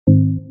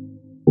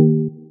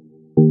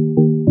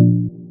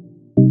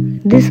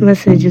This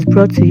message is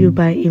brought to you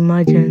by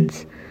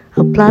Emergence,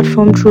 a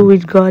platform through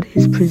which God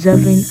is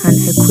preserving and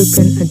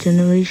equipping a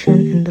generation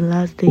in the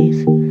last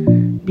days.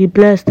 Be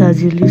blessed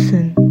as you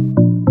listen.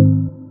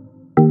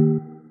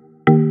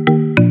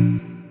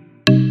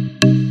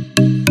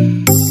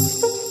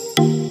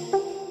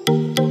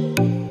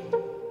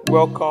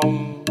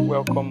 Welcome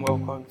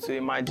to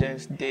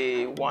Emergence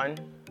Day 1.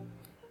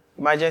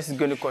 Emergence is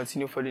going to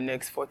continue for the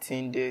next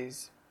 14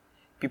 days.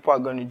 People are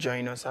going to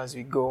join us as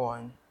we go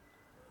on.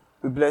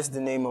 We bless the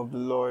name of the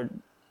Lord.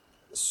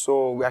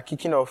 So we are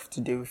kicking off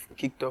today. We've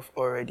kicked off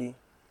already.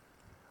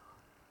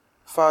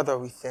 Father,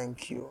 we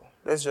thank you.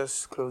 Let's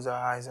just close our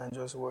eyes and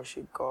just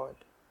worship God.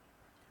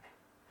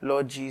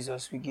 Lord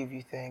Jesus, we give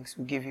you thanks.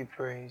 We give you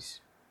praise.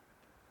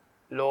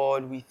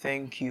 Lord, we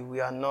thank you. We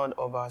are not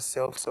of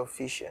ourselves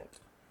sufficient.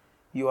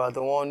 You are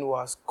the one who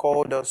has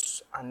called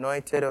us,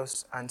 anointed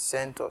us, and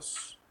sent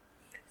us.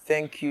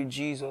 Thank you,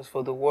 Jesus,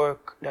 for the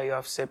work that you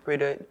have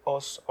separated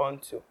us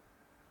onto.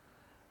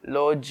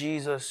 Lord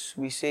Jesus,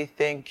 we say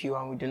thank you,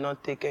 and we do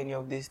not take any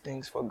of these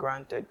things for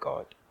granted,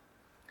 God.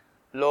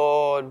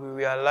 Lord, we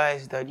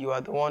realize that you are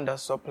the one that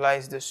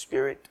supplies the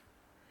Spirit.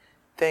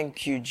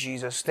 Thank you,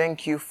 Jesus.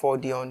 Thank you for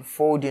the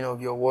unfolding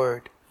of your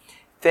word.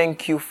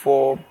 Thank you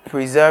for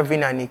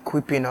preserving and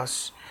equipping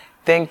us.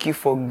 Thank you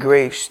for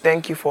grace.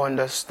 Thank you for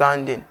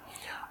understanding.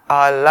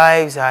 Our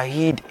lives are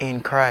hid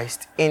in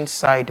Christ,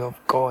 inside of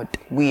God.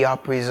 We are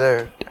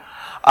preserved.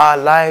 Our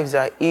lives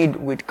are hid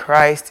with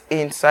Christ,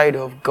 inside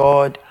of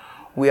God.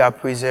 We are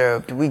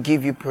preserved. We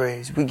give you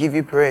praise. We give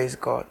you praise,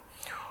 God.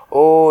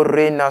 Oh,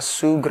 Rena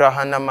Sugra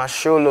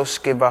Hanamasholos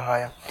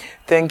Kebahaya.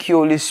 Thank you,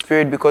 Holy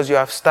Spirit, because you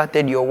have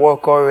started your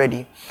work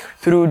already.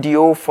 Through the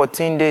whole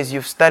 14 days,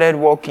 you've started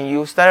walking.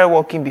 You started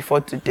walking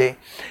before today.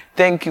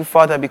 Thank you,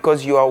 Father,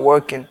 because you are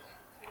working.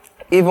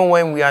 Even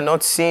when we are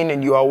not seeing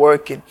and you are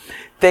working.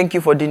 Thank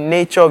you for the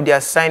nature of the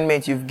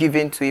assignment you've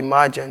given to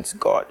Emergence,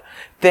 God.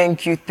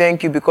 Thank you,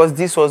 because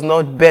this was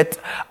not bet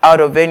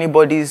out of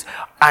anybody's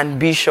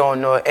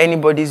ambition or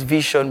anybody's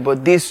vision,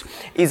 but this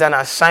is an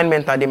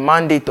assignment and the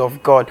mandate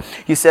of God.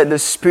 You said the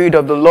Spirit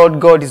of the Lord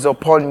God is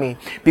upon me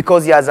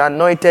because He has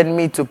anointed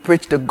me to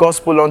preach the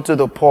gospel unto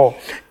the poor.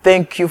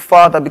 Thank you,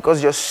 Father,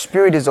 because your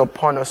Spirit is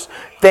upon us.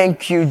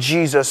 Thank you,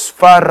 Jesus.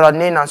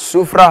 Faranena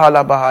sufra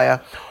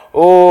halabahaya.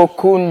 Oh,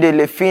 kunde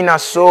lefina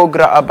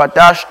sogra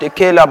abadash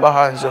tekela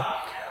bahanzo.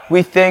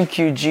 We thank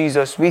you,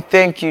 Jesus. We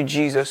thank you,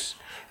 Jesus.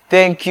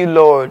 Thank you,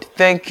 Lord.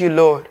 Thank you,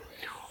 Lord.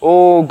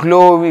 Oh,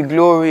 glory,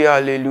 glory,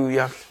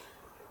 hallelujah.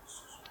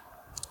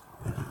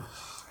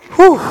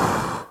 Whew.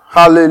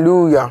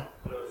 Hallelujah.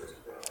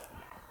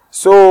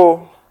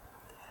 So,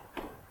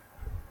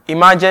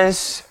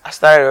 Emergence, I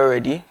started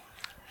already.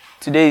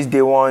 Today is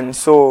day 1.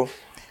 So,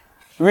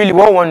 really,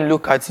 what I want to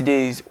look at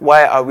today is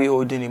why are we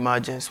holding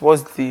Emergence?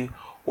 What's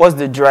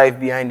the drive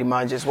behind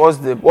Emergence? What's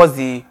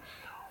the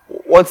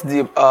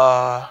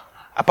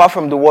apart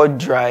from the word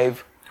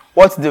drive,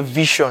 what's the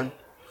vision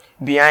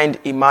behind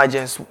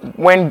Emergence?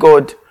 When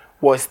God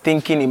was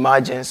thinking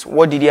Emergence,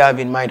 what did He have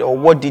in mind, or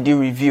what did He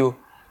reveal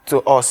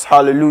to us?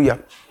 Hallelujah.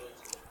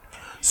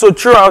 So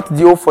throughout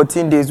the whole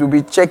 14 days, we'll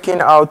be checking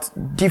out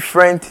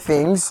different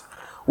things.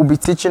 We'll be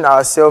teaching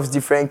ourselves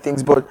different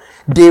things, but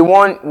day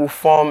 1 will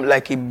form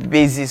like a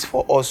basis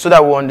for us so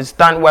that we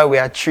understand why we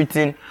are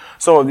treating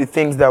some of the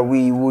things that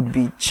we would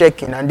be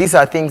checking. And these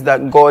are things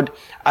that God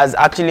has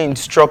actually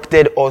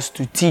instructed us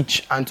to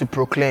teach and to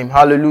proclaim.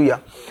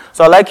 Hallelujah.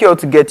 So I'd like you all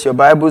to get your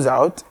Bibles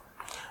out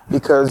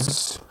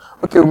because,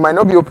 we might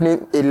not be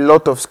opening a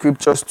lot of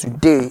scriptures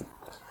today,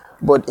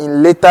 but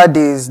in later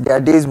days, there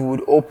are days we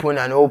would open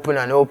and open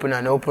and open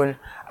and open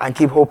and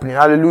keep opening.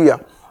 Hallelujah.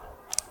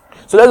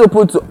 So let's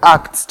open to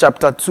Acts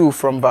chapter 2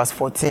 from verse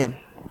 14.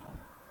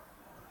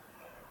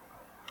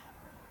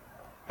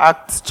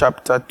 Acts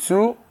chapter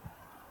 2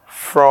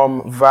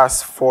 from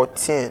verse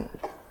 14.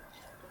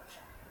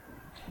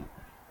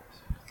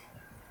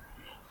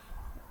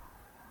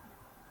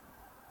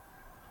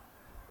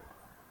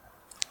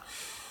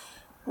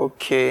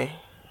 Okay.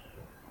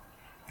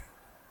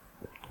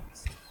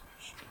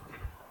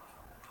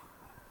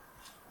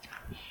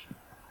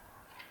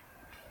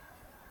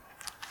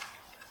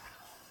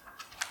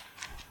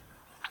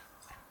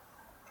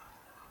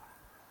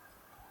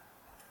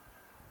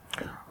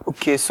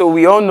 Okay, so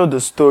we all know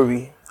the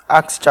story.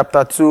 Acts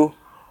chapter 2,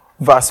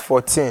 verse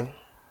 14.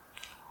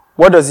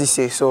 What does it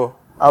say? So,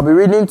 I'll be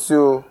reading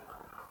to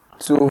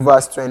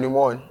verse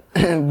 21.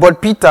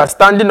 But Peter,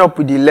 standing up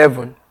with the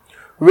 11,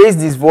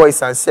 raised his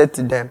voice and said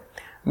to them,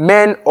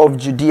 Men of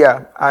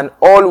Judea and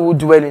all who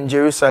dwell in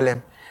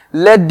Jerusalem,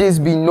 let this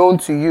be known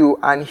to you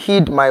and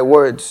heed my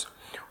words.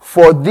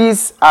 For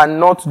these are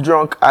not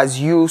drunk as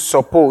you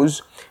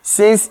suppose,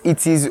 since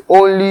it is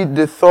only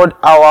the 3rd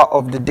hour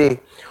of the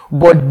day.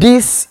 But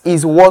this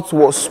is what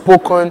was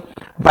spoken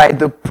by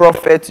the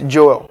prophet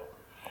Joel.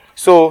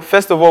 So,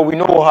 first of all, we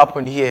know what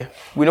happened here.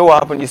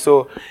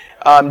 So,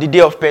 the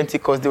day of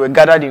Pentecost, they were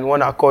gathered in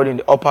one accord in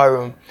the upper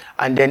room.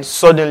 And then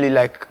suddenly,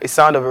 like a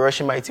sound of a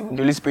rushing mighty wind,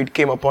 the Holy Spirit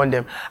came upon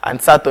them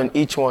and sat on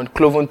each one,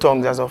 cloven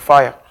tongues as of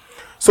fire.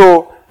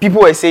 So,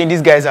 people were saying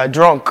these guys are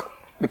drunk.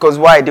 Because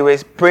why? They were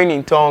praying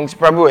in tongues,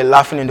 probably were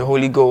laughing in the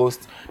Holy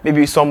Ghost.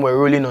 Maybe some were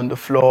rolling on the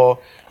floor,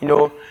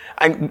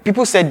 And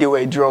people said they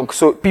were drunk.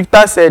 So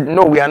Peter said,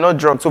 no, we are not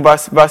drunk. So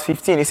verse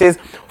 15, it says,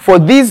 for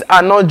these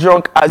are not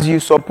drunk as you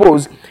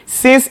suppose,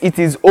 since it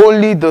is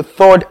only the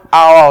 3rd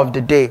hour of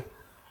the day.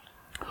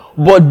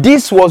 But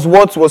this was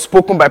what was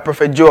spoken by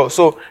Prophet Joel.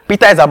 So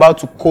Peter is about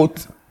to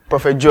quote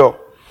Prophet Joel.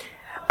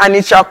 And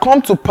it shall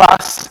come to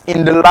pass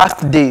in the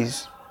last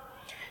days,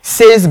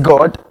 says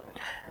God,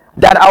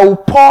 that I will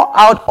pour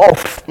out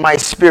of my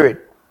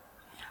spirit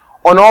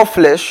on all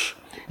flesh.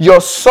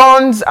 Your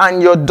sons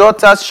and your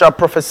daughters shall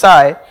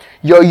prophesy,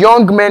 your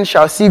young men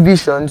shall see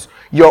visions,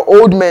 your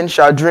old men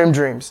shall dream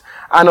dreams.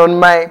 And on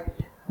my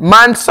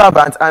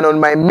manservant and on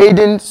my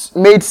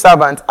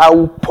maidservant I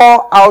will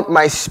pour out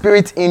my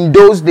spirit in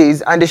those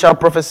days, and they shall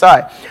prophesy.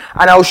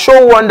 And I will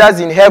show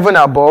wonders in heaven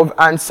above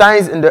and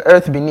signs in the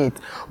earth beneath,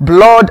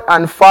 blood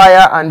and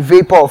fire and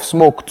vapor of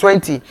smoke.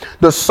 20.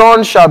 The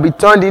sun shall be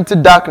turned into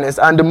darkness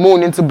and the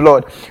moon into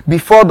blood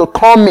before the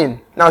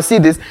coming. Now see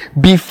this.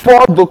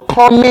 Before the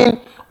coming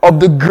of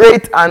the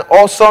great and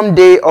awesome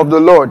day of the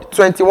Lord.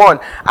 21.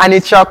 And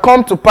it shall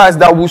come to pass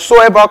that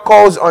whosoever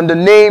calls on the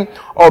name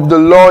of the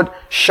Lord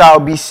shall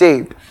be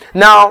saved.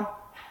 Now,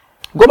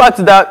 go back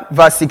to that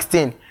verse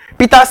 16.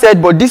 Peter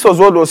said, but this was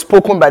what was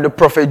spoken by the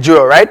prophet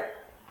Joel, right?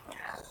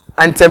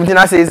 And 17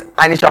 says,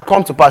 and it shall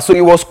come to pass. So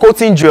he was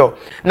quoting Joel.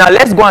 Now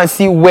let's go and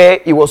see where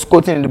he was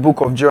quoting in the book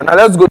of Joel. Now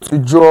let's go to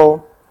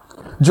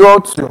Joel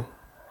 2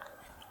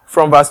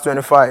 from verse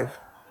 25.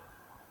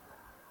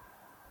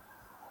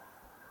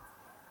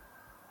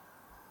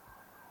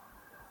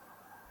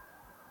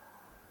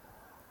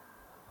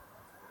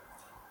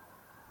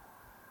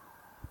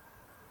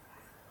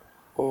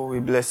 Oh,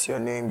 we bless your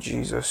name,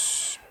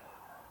 Jesus.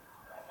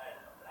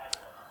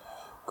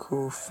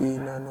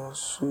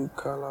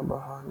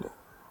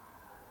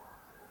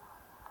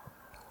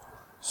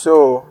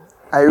 So,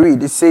 I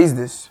read, it says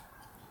this.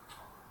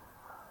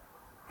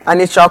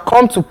 And it shall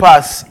come to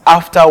pass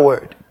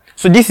afterward.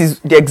 So this is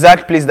the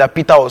exact place that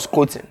Peter was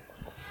quoting.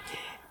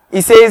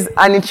 He says,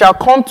 and it shall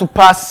come to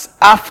pass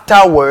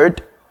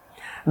afterward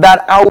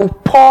that I will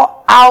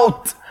pour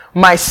out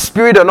my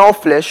spirit on all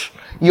flesh.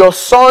 Your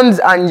sons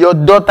and your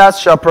daughters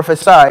shall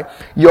prophesy.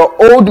 Your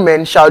old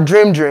men shall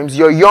dream dreams.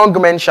 Your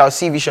young men shall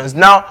see visions.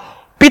 Now,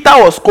 Peter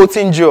was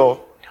quoting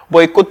Joel, but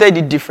he quoted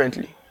it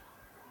differently.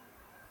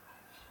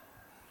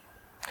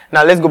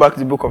 Now, let's go back to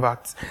the book of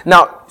Acts.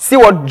 Now, see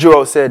what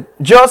Joel said.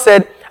 Joel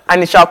said,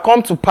 and it shall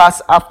come to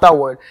pass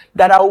afterward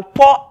that I will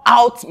pour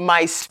out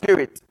my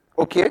spirit,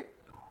 okay,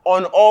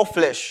 on all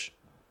flesh.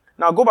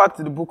 Now, go back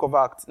to the book of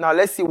Acts. Now,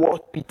 let's see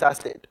what Peter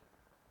said.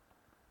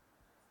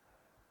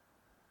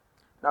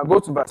 Now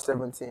go to verse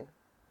 17.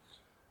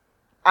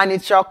 And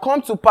it shall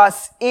come to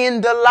pass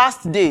in the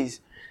last days.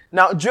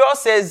 Now Joel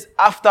says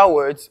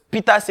afterwards,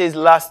 Peter says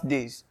last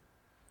days.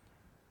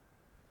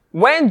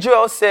 When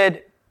Joel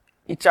said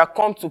it shall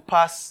come to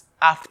pass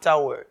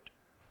afterward,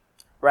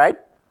 right?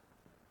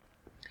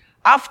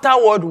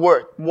 Afterward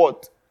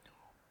what?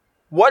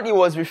 What he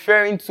was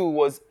referring to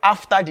was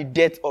after the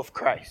death of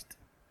Christ.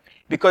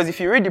 Because if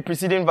you read the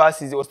preceding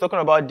verses, it was talking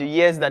about the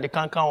years that the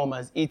cankerworm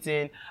has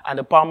eaten and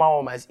the palmer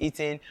worm has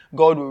eaten.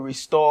 God will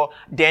restore.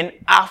 Then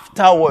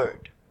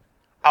afterward,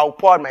 I'll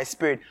pour out my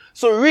spirit.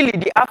 So really,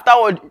 the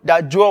afterward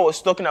that Joel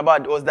was talking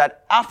about was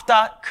that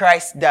after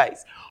Christ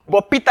dies.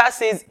 But Peter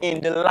says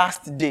in the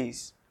last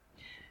days.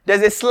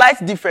 There's a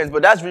slight difference,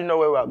 but that's really not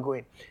where we are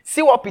going.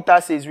 See what Peter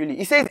says really.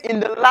 He says, in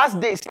the last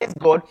days, says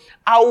God,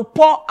 I will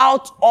pour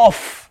out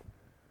of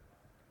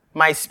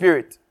my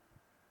spirit.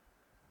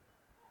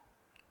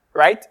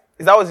 Right?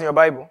 Is that what's in your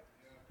Bible?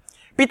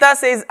 Peter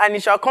says, and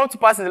it shall come to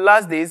pass in the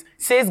last days,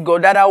 says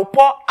God, that I will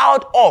pour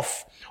out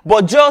of.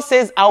 But Joel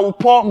says, I will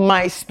pour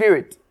my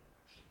spirit.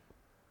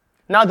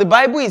 Now, the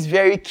Bible is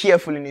very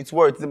careful in its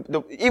words.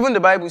 Even the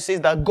Bible says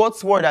that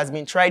God's word has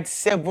been tried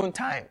 7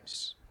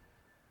 times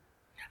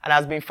and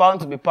has been found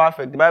to be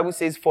perfect. The Bible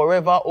says,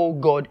 forever, O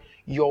God,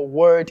 your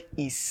word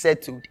is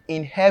settled.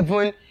 In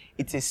heaven,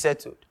 it is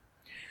settled.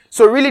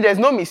 So really, there's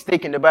no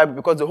mistake in the Bible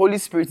because the Holy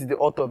Spirit is the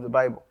author of the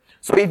Bible.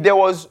 So if there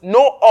was no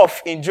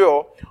off in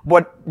Joel,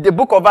 but the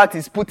book of Acts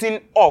is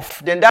putting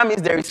off, then that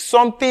means there is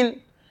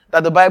something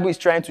that the Bible is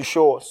trying to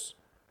show us.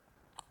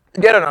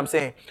 You get what I'm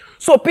saying?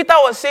 So Peter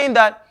was saying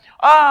that,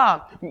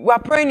 we're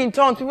praying in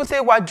tongues. People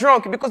say we're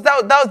drunk because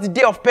that was the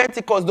day of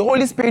Pentecost. The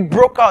Holy Spirit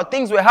broke out.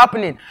 Things were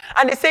happening.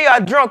 And they say you are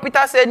drunk.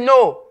 Peter said,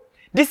 no.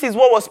 This is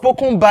what was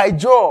spoken by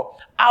Joel.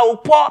 I will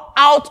pour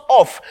out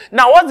of.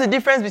 Now, what's the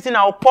difference between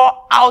I will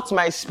pour out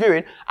my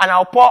spirit and I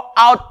will pour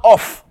out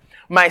of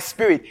my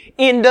spirit?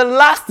 In the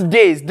last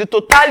days, the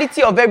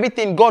totality of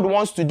everything God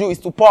wants to do is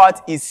to pour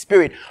out his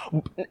spirit.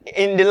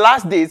 In the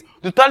last days,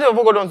 the totality of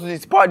what God wants to do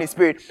is to pour out his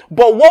spirit.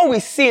 But what we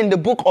see in the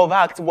book of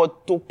Acts was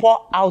to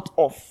pour out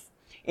of.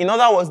 In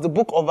other words, the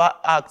book of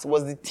Acts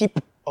was the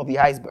tip of the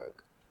iceberg.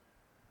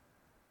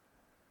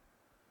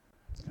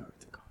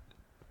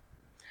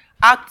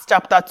 Acts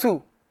chapter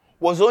 2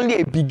 was only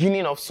a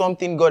beginning of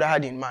something God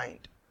had in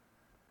mind.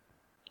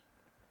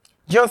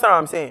 Do you understand what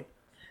I'm saying?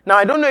 Now,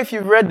 I don't know if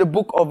you've read the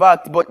book of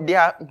Acts, but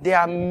there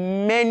are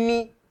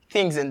many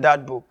things in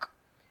that book.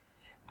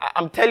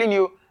 I'm telling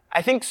you,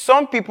 I think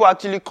some people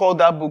actually call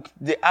that book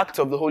the Acts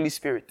of the Holy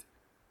Spirit.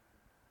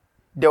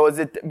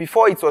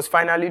 Before it was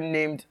finally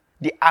named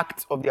the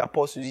Acts of the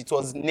Apostles, it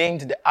was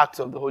named the Acts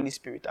of the Holy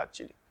Spirit,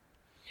 actually.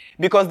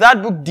 Because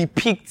that book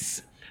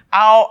depicts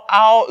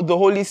how the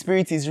Holy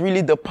Spirit is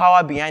really the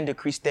power behind the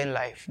Christian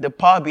life, the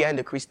power behind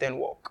the Christian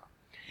walk.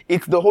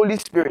 It's the Holy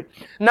Spirit.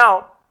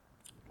 Now,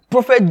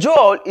 Prophet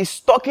Joel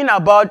is talking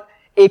about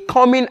a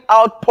coming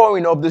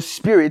outpouring of the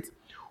Spirit,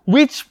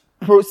 which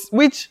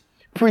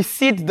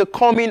precedes the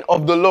coming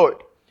of the Lord.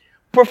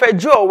 Prophet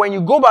Joel, when you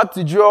go back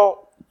to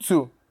Joel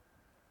 2,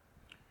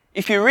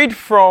 if you read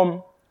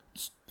from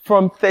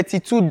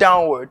 32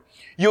 downward,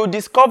 you'll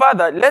discover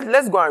that,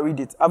 let's go and read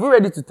it. Have we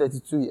read it to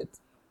 32 yet?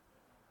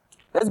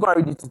 Let's go and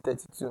read it to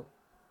 32.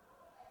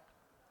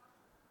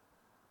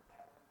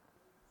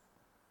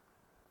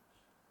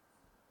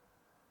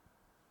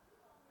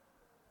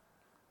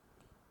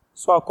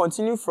 So I'll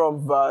continue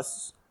from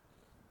verse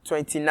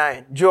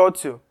 29, Joel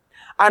 2.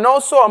 And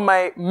also on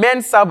my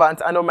men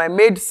servants and on my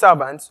maid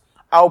servants,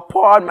 I'll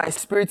pour out my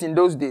spirit in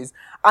those days.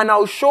 And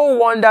I'll show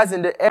wonders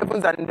in the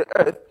heavens and in the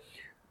earth,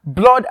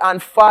 blood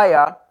and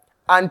fire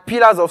and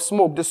pillars of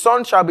smoke. The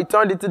sun shall be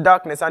turned into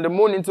darkness and the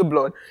moon into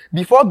blood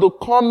before the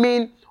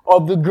coming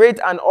of the great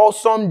and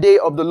awesome day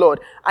of the Lord.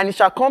 And it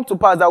shall come to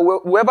pass that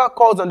whoever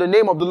calls on the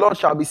name of the Lord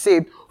shall be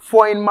saved.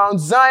 For in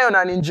Mount Zion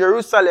and in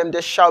Jerusalem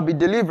there shall be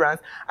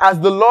deliverance, as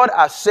the Lord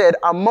has said,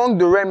 among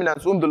the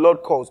remnants whom the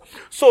Lord calls.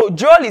 So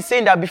Joel is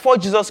saying that before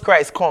Jesus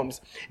Christ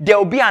comes, there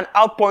will be an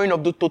outpouring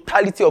of the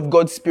totality of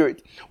God's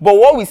Spirit. But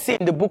what we see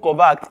in the book of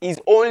Acts is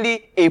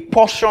only a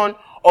portion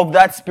of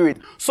that Spirit.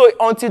 So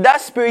until that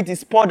Spirit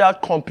is poured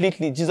out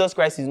completely, Jesus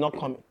Christ is not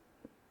coming.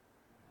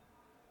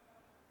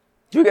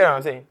 Do you get what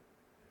I'm saying?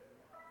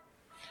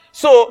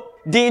 So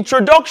the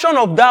introduction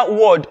of that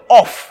word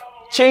 "off"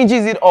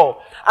 changes it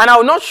all. And I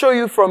will not show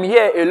you from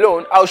here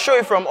alone. I'll show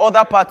you from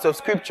other parts of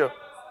Scripture.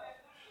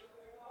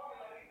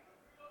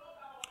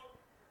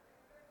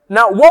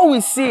 Now, what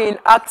we see in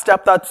Acts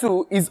chapter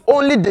 2 is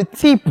only the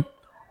tip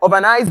of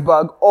an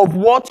iceberg of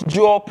what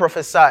Joel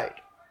prophesied.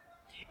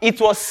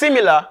 It was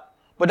similar,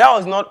 but that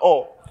was not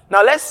all.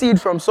 Now, let's see it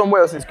from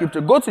somewhere else in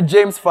Scripture. Go to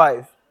James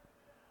 5.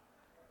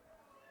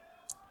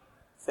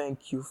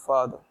 Thank you,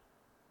 Father.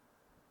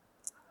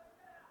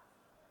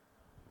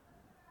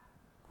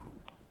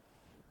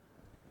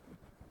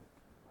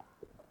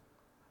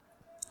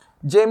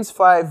 James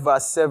 5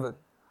 verse 7.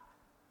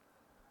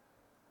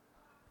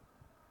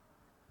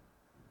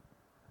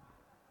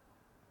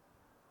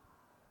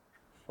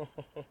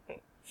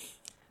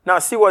 Now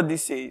see what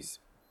this says.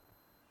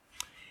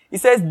 It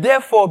says,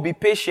 therefore be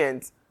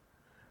patient,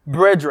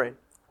 brethren,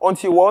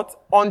 until what?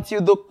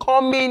 Until the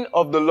coming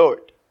of the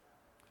Lord.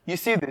 You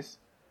see this?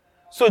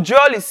 So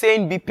Joel is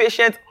saying be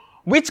patient.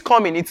 Which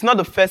coming? It's not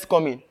the first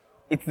coming.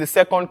 It's the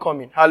second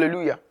coming.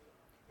 Hallelujah.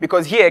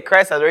 Because here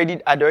Christ had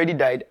already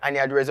died and he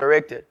had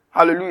resurrected.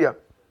 Hallelujah.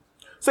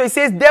 So he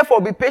says, therefore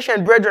be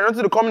patient, brethren,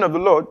 unto the coming of the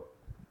Lord.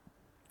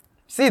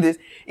 See this?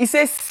 He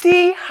says,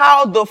 see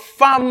how the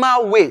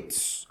farmer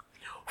waits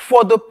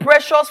for the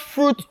precious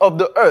fruit of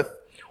the earth,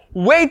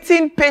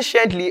 waiting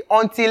patiently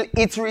until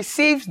it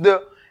receives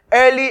the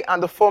early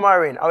and the former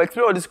rain. I'll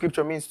explain what this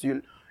scripture means to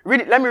you.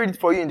 Read it. Let me read it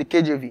for you in the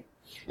KJV.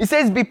 It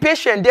says, be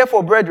patient,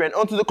 therefore, brethren,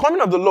 unto the coming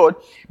of the Lord.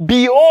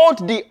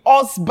 Behold, the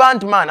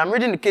husbandman. I'm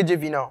reading the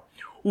KJV now.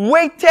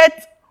 Waited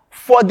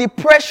for the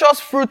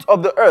precious fruit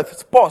of the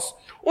earth. Pause.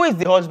 Who is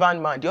the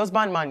husbandman? The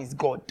husbandman is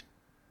God.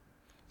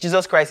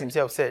 Jesus Christ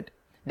himself said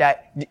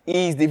that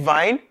he is the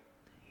vine.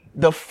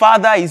 The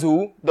Father is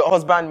who? The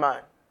husbandman.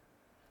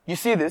 You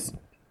see this?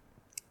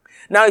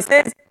 Now it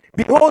says,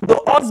 behold,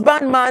 the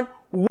husbandman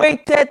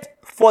waited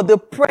for the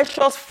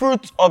precious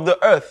fruit of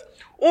the earth.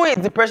 Who is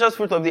the precious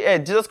fruit of the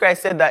earth? Jesus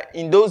Christ said that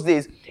in those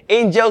days,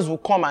 angels will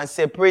come and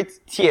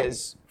separate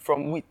tares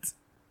from wheat.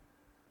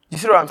 You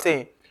see what I'm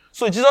saying?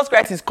 So Jesus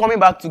Christ is coming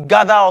back to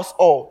gather us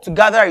all, to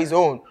gather his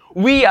own.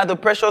 We are the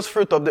precious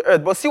fruit of the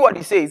earth. But see what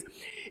he says.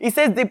 He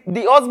says the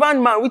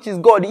husbandman, which is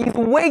God,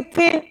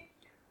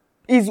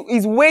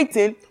 is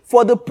waiting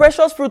for the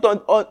precious fruit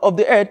of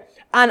the earth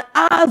and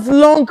has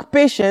long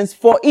patience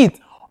for it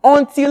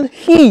until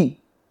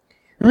he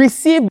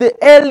receive the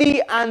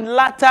early and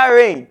latter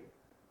rain.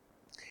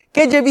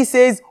 KJV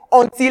says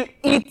until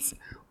it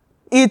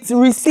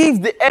receives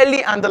the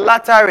early and the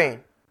latter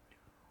rain.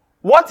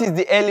 What is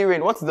the early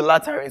rain? What is the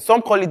latter rain?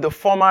 Some call it the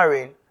former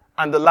rain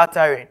and the latter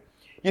rain.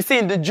 You see,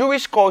 in the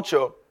Jewish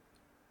culture,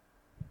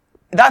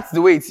 that's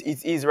the way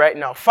it is right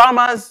now.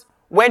 Farmers,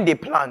 when they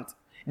plant,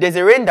 there's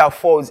a rain that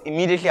falls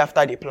immediately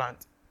after they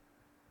plant.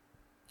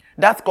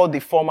 That's called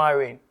the former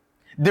rain.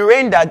 The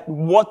rain that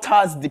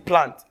waters the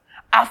plant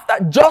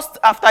just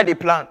after they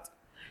plant.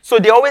 So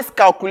they always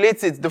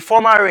calculate it, the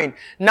former rain.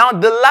 Now,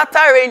 the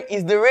latter rain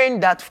is the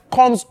rain that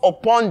comes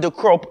upon the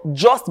crop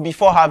just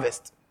before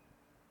harvest.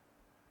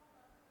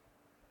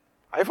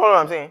 Are you following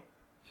what I'm saying?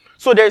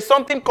 So there is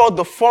something called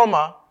the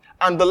former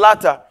and the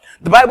latter.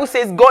 The Bible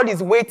says God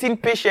is waiting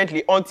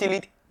patiently until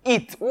it.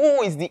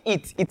 Who is the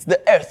it? It's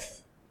the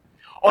earth.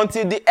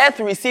 Until the earth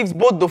receives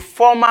both the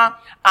former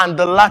and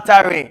the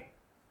latter rain.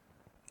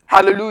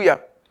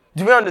 Hallelujah.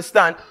 Do we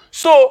understand?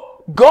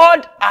 So,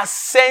 God has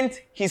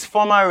sent his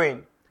former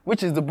rain,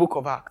 which is the book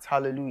of Acts.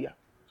 Hallelujah.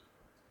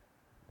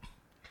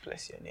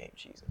 Bless your name,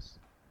 Jesus.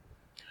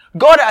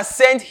 God has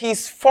sent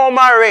his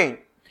former rain.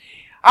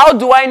 How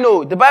do I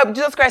know? The Bible,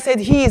 Jesus Christ said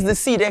he is the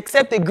seed.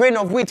 Except a grain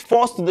of wheat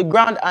falls to the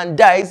ground and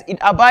dies, it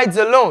abides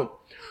alone.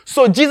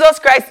 So Jesus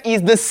Christ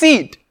is the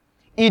seed.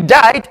 He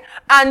died,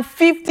 and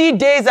 50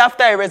 days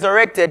after he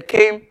resurrected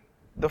came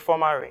the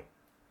former rain.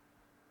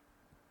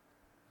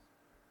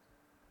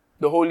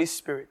 The Holy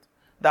Spirit.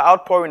 The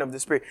outpouring of the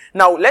Spirit.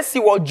 Now, let's see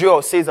what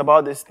Joel says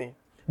about this thing.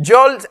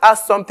 Joel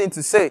has something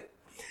to say.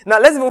 Now,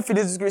 let's even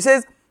finish this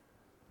scripture.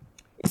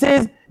 It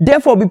says,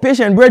 therefore be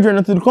patient, brethren,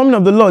 until the coming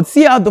of the Lord.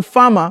 See how the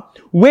farmer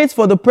waits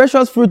for the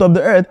precious fruit of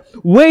the earth,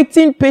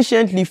 waiting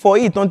patiently for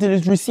it until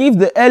it receives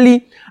the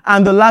early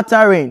and the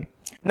latter rain.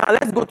 Now,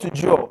 let's go to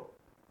Joel.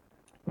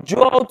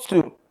 Joel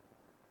 2.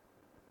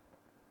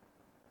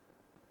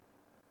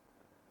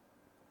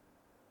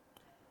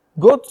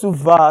 Go to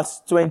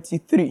verse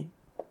 23.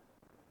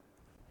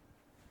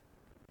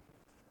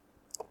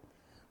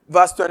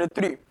 Verse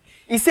 23.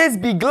 It says,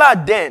 be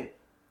glad then,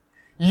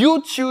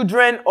 you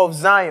children of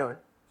Zion,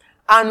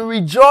 and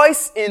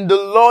rejoice in the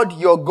Lord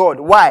your God.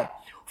 Why?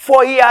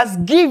 For he has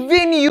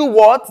given you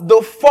what?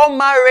 The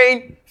former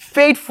rain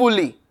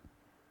faithfully.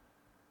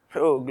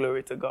 Oh,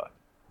 glory to God.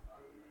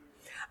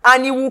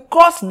 And he will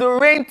cause the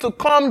rain to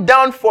come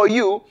down for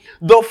you,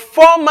 the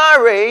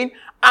former rain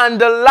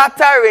and the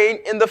latter rain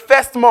in the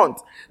first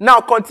month. Now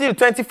continue.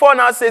 24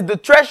 now says, the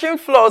threshing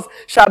floors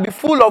shall be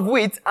full of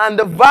wheat, and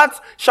the vats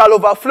shall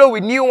overflow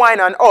with new wine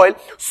and oil.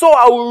 So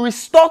I will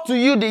restore to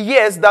you the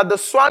years that the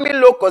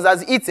swarming locust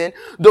has eaten,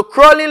 the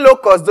crawling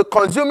locust, the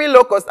consuming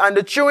locust, and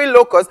the chewing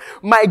locust,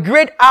 my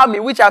great army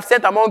which I have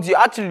sent amongst you.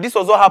 Actually, this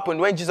was what happened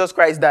when Jesus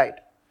Christ died.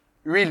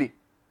 Really.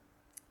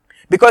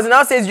 Because it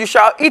now says, you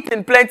shall eat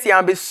in plenty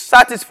and be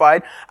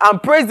satisfied,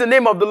 and praise the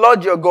name of the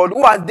Lord your God,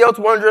 who has dealt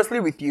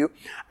wondrously with you,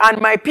 and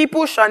my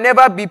people shall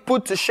never be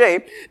put to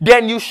shame.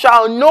 Then you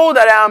shall know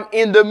that I am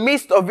in the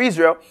midst of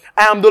Israel.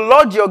 I am the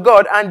Lord your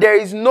God, and there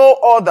is no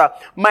other.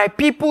 My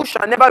people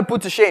shall never be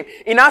put to shame.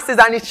 It now says,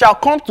 and it shall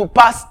come to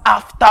pass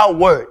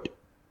afterward.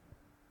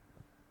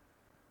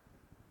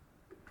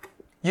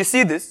 You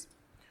see this?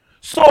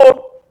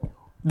 So,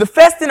 the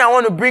first thing I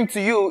want to bring to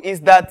you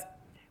is that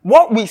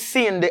what we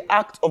see in the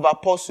Acts of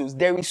Apostles,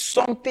 there is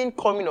something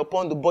coming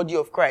upon the body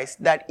of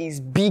Christ that is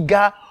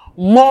bigger,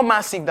 more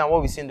massive than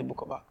what we see in the book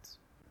of Acts.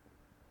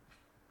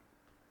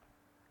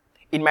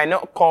 It might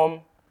not come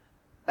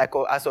like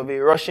as of a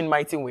rushing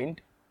mighty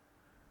wind.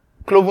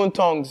 Cloven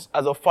tongues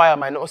as of fire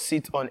might not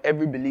sit on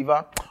every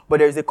believer, but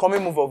there is a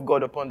coming move of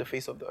God upon the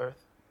face of the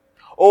earth.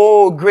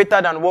 Oh, greater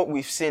than what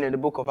we've seen in the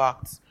book of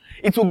Acts.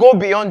 It will go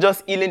beyond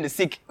just healing the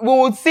sick. We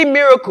will see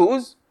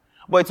miracles,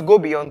 but it will go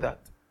beyond that.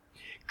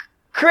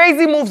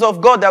 Crazy moves of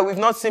God that we've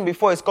not seen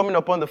before is coming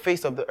upon the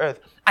face of the earth.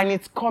 And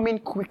it's coming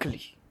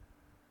quickly.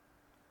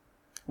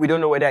 We don't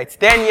know whether it's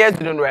 10 years.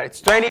 We don't know whether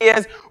it's 20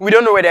 years. We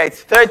don't know whether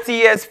it's 30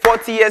 years,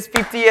 40 years,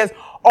 50 years,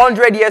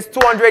 100 years,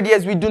 200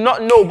 years. We do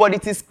not know, but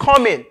it is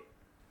coming.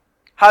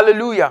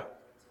 Hallelujah.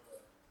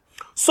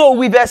 So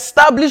we've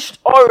established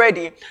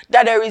already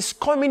that there is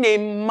coming a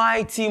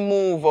mighty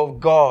move of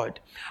God.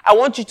 I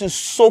want you to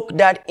soak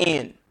that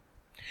in.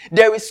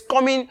 There is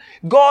coming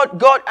God,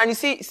 and you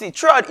see,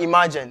 throughout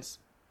Emergence,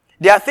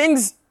 there are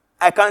things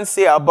I can't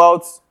say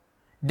about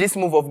this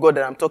move of God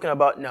that I'm talking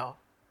about now,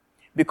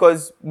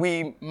 because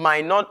we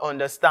might not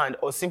understand,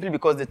 or simply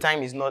because the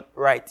time is not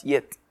right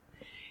yet.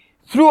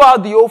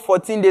 Throughout the whole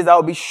 14 days,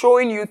 I'll be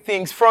showing you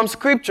things from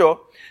scripture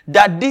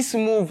that this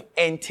move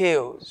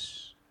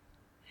entails.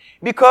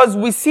 Because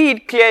we see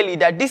it clearly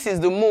that this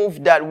is the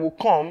move that will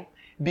come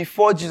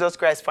before Jesus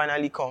Christ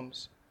finally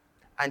comes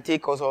and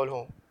take us all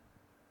home.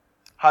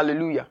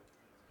 Hallelujah.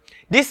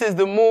 This is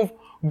the move.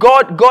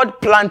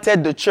 God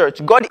planted the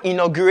church. God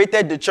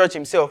inaugurated the church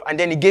himself, and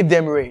then he gave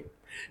them rain.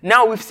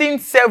 Now we've seen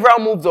several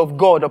moves of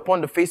God upon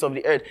the face of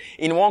the earth.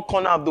 In one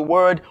corner of the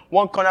world,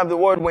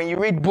 when you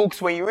read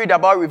books, when you read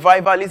about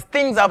revivalists,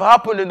 things have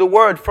happened in the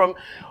world from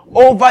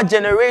over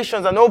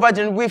generations and over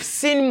generations. We've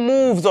seen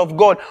moves of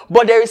God,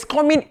 but there is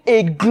coming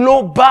a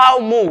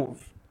global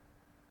move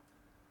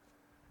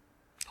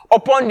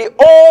upon the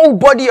whole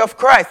body of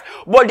Christ.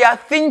 But there are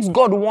things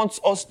God wants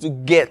us to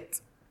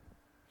get.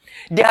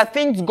 There are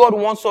things God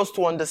wants us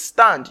to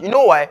understand. You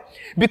know why?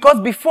 Because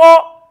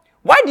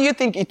why do you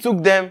think it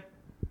took them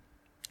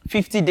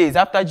 50 days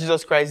after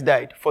Jesus Christ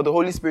died for the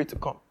Holy Spirit to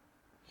come?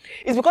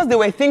 It's because there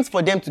were things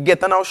for them to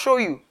get, and I'll show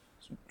you.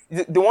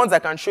 The ones I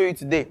can show you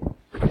today.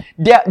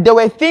 There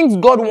were things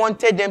God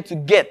wanted them to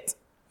get.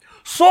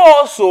 So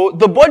also,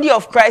 the body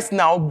of Christ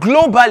now,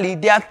 globally,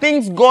 there are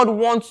things God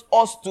wants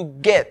us to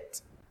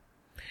get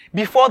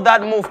before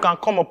that move can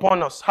come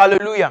upon us.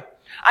 Hallelujah.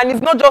 And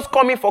it's not just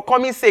coming for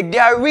coming's sake.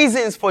 There are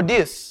reasons for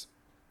this.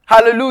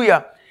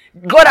 Hallelujah.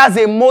 God has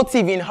a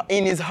motive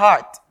in his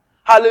heart.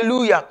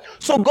 Hallelujah.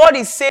 So God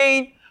is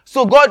saying,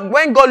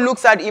 when God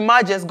looks at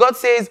Emergence, God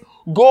says,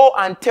 go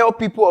and tell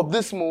people of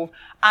this move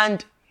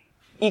and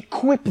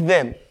equip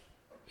them.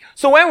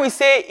 So when we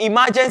say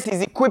Emergence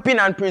is equipping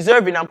and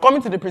preserving, I'm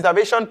coming to the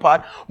preservation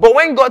part, but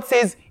when God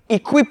says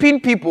equipping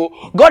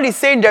people, God is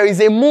saying there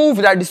is a move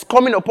that is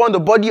coming upon the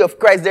body of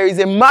Christ. There is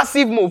a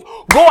massive move.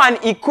 Go and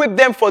equip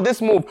them for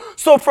this move.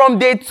 So from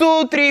day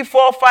 2, 3,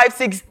 4, 5,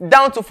 6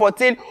 down to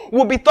 14,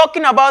 we'll be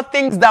talking about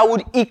things that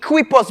would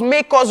equip us,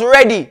 make us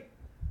ready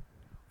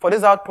for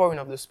this outpouring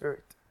of the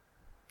Spirit.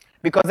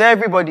 Because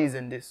everybody is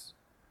in this.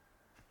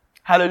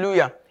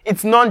 Hallelujah.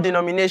 It's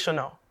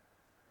non-denominational.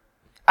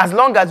 As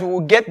long as we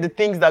will get the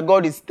things that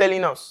God is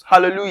telling us.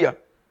 Hallelujah.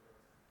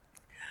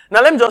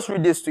 Now let me just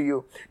read this to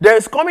you. There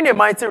is coming a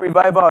mighty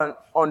revival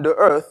on the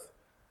earth.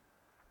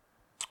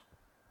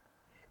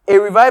 A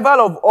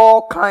revival of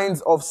all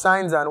kinds of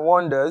signs and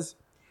wonders.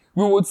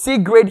 We would see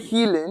great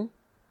healing,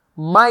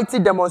 mighty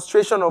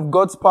demonstration of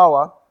God's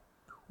power,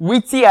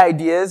 witty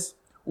ideas,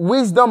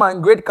 wisdom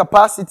and great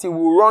capacity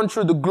will run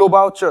through the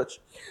global church.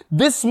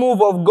 This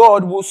move of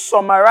God will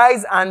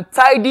summarize and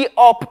tidy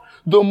up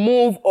the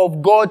move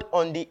of God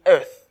on the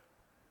earth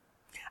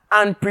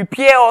and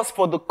prepare us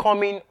for the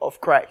coming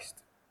of Christ.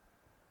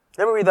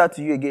 Let me read that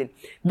to you again.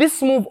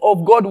 This move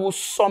of God will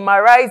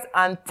summarize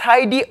and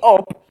tidy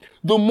up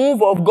the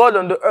move of God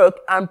on the earth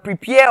and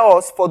prepare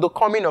us for the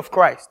coming of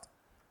Christ.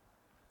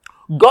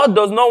 God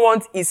does not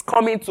want his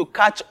coming to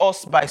catch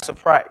us by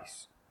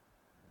surprise.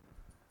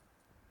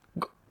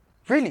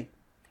 Really?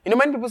 You know,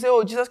 many people say,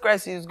 oh, Jesus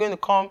Christ is going to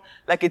come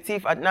like a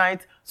thief at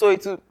night. So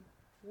it will...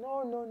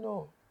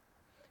 No.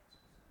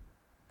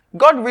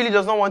 God really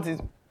does not want it.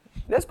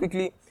 Let's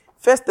quickly.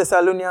 1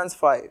 Thessalonians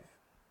 5.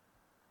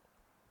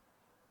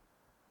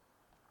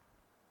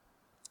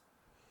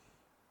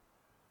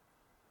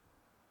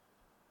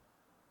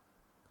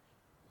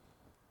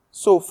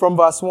 So from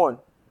verse 1.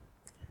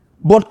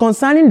 But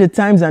concerning the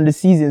times and the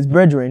seasons,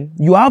 brethren,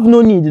 you have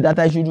no need that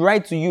I should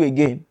write to you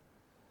again.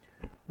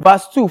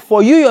 Verse 2,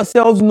 for you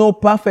yourselves know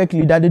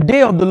perfectly that the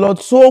day of the Lord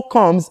so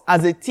comes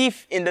as a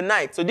thief in the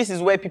night. So this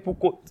is where people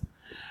quote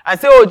and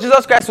say, oh,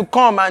 Jesus Christ will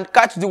come and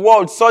catch the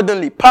world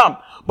suddenly. Pam.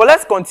 But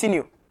let's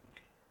continue.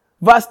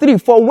 Verse 3,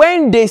 for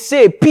when they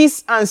say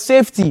peace and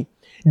safety,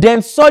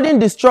 then sudden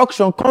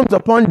destruction comes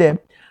upon them,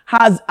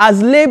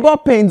 as labor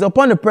pains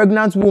upon a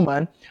pregnant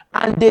woman,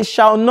 and they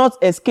shall not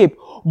escape.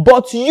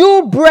 But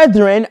you,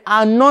 brethren,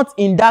 are not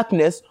in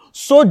darkness,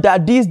 so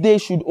that this day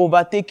should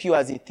overtake you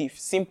as a thief.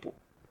 Simple.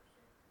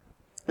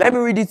 Let me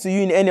read it to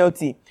you in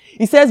NLT.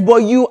 It says,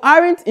 but you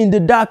aren't in the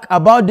dark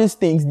about these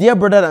things, dear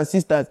brothers and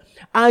sisters,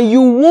 and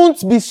you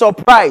won't be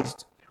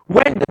surprised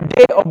when the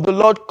day of the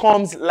Lord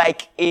comes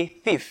like a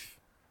thief.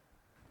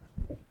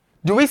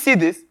 Do we see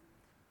this?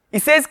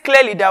 It says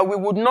clearly that we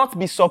would not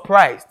be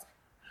surprised.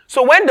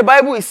 So when the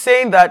Bible is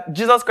saying that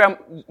Jesus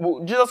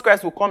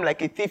Christ will come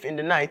like a thief in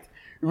the night,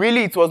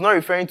 really it was not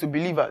referring to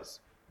believers.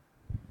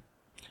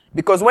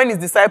 Because when his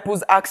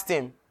disciples asked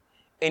him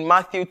in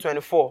Matthew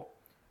 24,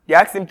 they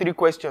asked him 3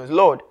 questions.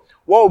 Lord,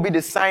 what will be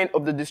the sign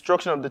of the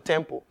destruction of the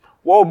temple?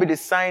 What will be the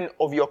sign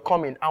of your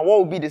coming? And what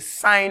will be the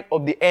sign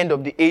of the end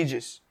of the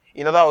ages?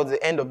 In other words,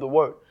 the end of the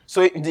world.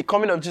 So the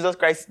coming of Jesus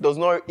Christ does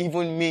not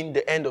even mean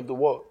the end of the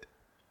world.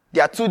 They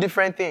are 2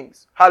 different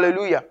things.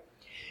 Hallelujah.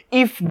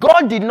 If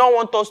God did not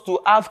want us to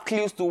have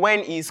clues to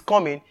when he is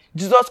coming,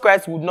 Jesus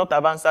Christ would not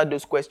have answered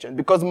those questions.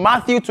 Because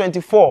Matthew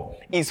 24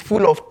 is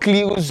full of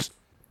clues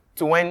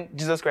to when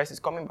Jesus Christ is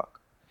coming back.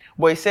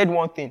 But he said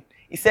one thing.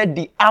 He said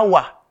the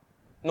hour,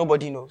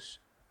 nobody knows.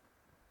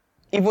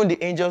 Even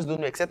the angels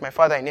don't know except my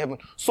Father in heaven.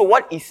 So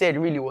what he said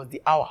really was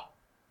the hour.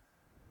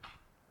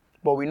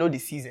 But we know the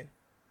season.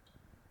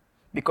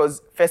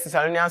 Because 1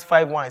 Thessalonians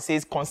 5:1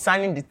 says,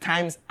 concerning the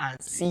times and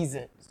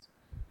seasons,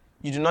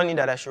 you do not need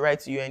that I should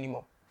write to you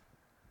anymore.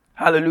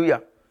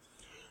 Hallelujah.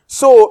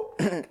 So,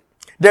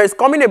 there is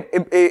coming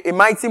a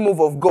mighty move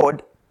of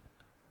God.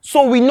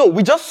 So we know,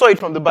 we just saw it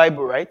from the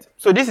Bible, right?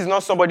 So this is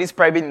not somebody's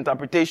private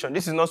interpretation.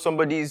 This is not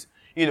somebody's,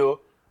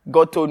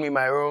 God told me in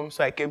my room,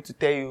 so I came to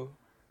tell you.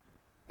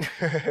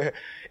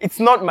 It's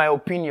not my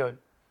opinion.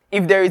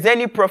 If there is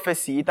any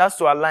prophecy, it has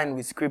to align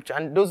with Scripture.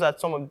 And those are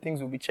some of the things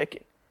we'll be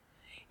checking.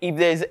 If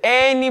there is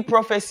any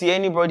prophecy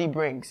anybody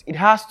brings, it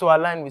has to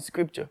align with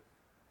Scripture.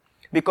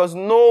 Because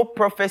no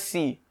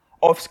prophecy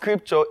of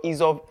Scripture is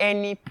of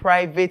any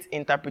private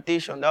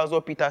interpretation. That was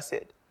what Peter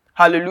said.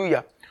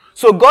 Hallelujah.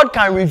 So God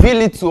can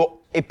reveal it to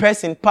a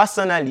person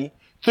personally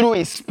through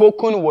his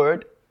spoken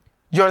word.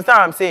 Do you understand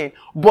what I'm saying?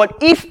 But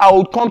if I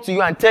would come to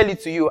you and tell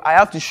it to you, I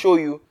have to show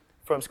you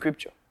from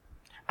Scripture.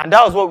 And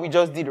that was what we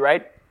just did,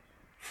 right?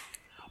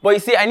 But you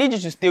see, I need you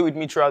to stay with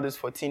me throughout these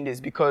 14 days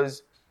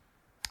because,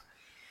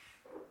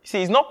 you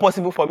see, it's not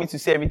possible for me to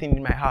say everything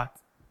in my heart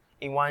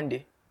in one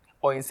day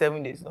or in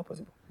 7 days. It's not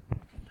possible.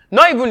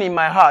 Not even in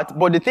my heart,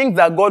 but the things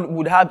that God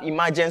would have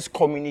Emergence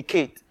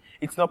communicate,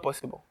 it's not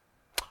possible.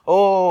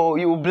 Oh,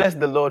 you will bless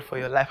the Lord for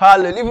your life.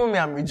 Hallelujah. Even me,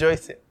 I'm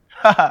rejoicing.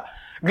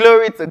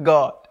 Glory to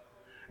God.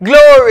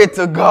 Glory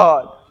to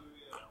God.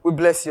 We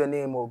bless your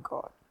name, oh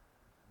God.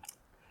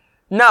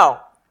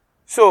 Now,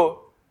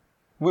 so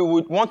we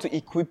would want to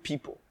equip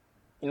people.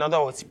 In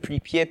other words,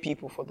 prepare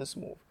people for this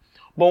move.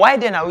 But why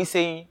then are we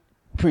saying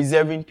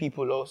preserving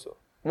people also?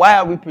 Why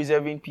are we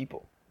preserving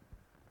people?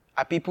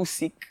 Are people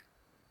sick?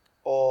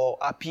 Or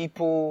are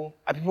people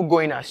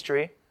going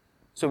astray?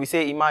 So we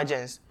say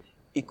emergence,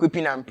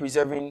 equipping and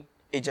preserving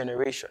a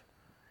generation.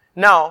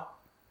 Now,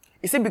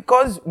 you see,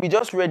 because we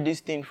just read this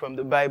thing from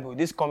the Bible,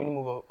 this coming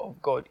move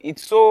of God,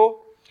 it's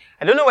so,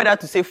 I don't know whether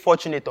to say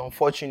fortunate or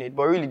unfortunate,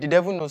 but really, the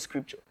devil knows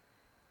scripture.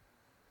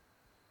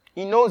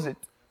 He knows it.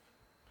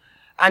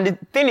 And the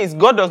thing is,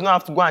 God does not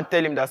have to go and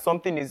tell him that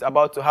something is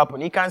about to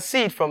happen. He can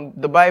see it from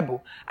the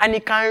Bible, and he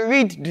can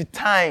read the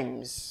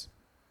times.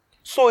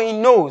 So he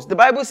knows. The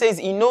Bible says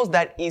he knows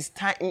that his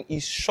time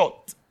is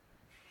short.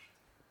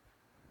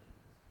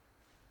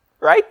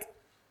 Right?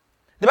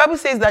 The Bible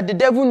says that the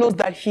devil knows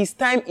that his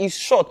time is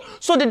short.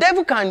 So the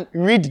devil can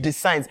read the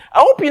signs. I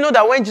hope you know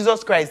that when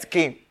Jesus Christ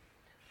came,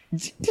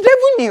 the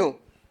devil knew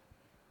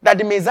that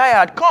the Messiah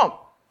had come.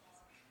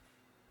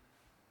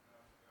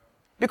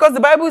 Because the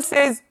Bible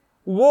says,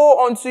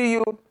 woe unto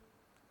you,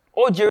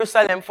 O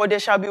Jerusalem, for there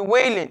shall be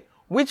wailing.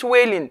 Which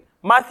wailing?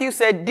 Matthew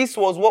said this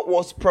was what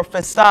was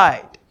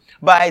prophesied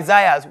by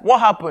Isaiah. What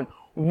happened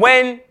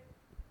when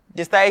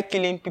they started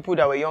killing people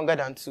that were younger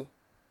than 2?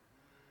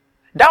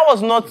 That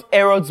was not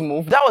Herod's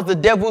move. That was the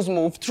devil's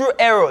move through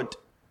Herod.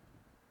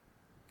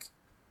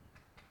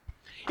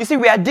 You see,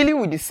 we are dealing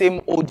with the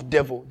same old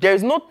devil. There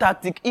is no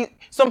tactic.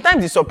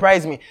 Sometimes it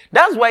surprises me.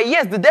 That's why,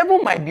 yes, the devil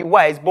might be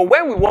wise, but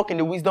when we walk in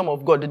the wisdom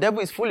of God, the devil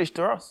is foolish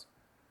to us.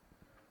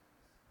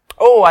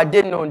 Oh, I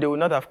didn't know they would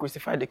not have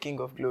crucified the King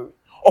of Glory.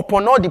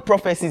 Upon all the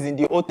prophecies in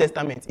the Old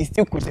Testament, he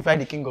still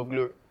crucified the King of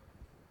Glory.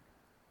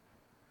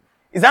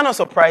 Is that not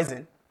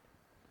surprising?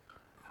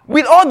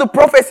 With all the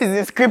prophecies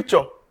in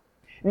Scripture,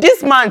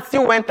 this man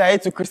still went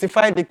ahead to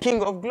crucify the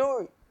King of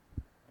Glory.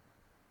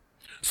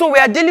 So we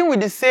are dealing with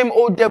the same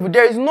old devil.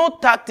 There is no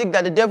tactic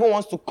that the devil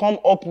wants to come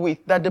up with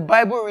that the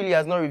Bible really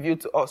has not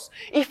revealed to us.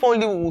 If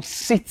only we will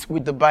sit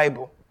with the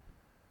Bible.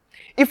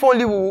 If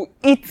only we will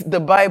eat the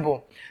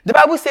Bible. The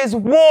Bible says,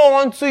 woe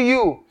unto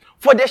you,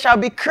 for there shall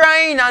be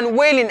crying and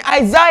wailing.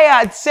 Isaiah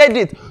had said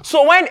it.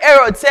 So when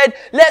Herod said,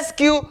 let's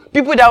kill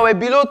people that were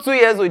below 2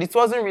 years old, it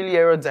wasn't really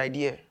Herod's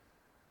idea.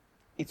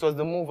 It was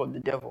the move of the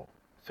devil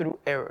through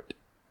Herod.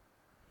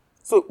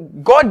 So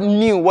God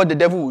knew what the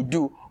devil would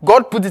do.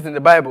 God put it in the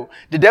Bible.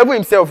 The devil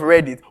himself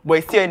read it, but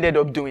he still ended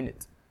up doing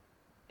it.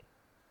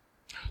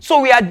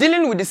 So we are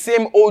dealing with the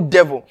same old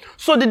devil.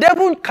 So the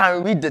devil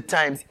can read the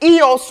times.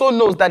 He also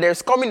knows that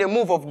there's coming a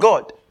move of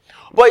God.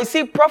 But you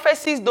see,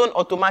 prophecies don't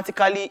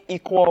automatically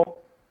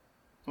equal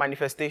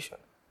manifestation.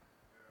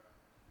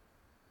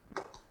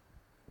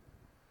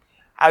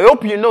 I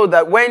hope you know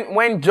that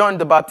when John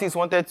the Baptist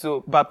wanted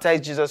to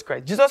baptize Jesus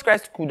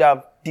Christ could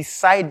have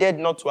decided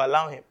not to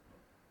allow him.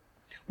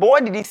 But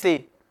what did he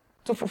say?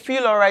 To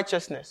fulfill all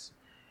righteousness.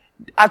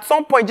 At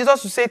some point,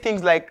 Jesus would say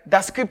things like,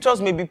 that scriptures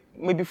may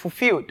be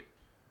fulfilled.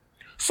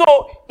 So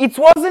it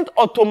wasn't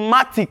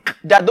automatic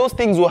that those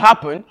things will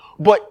happen,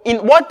 but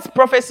in what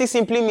prophecy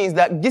simply means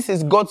that this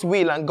is God's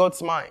will and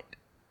God's mind.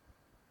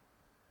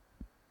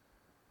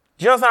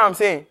 Do you understand what I'm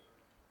saying?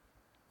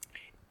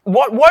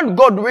 What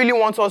God really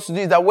wants us to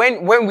do is that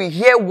when we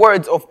hear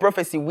words of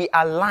prophecy, we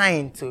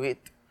align to it.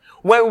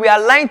 When we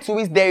align to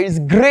it, there is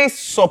grace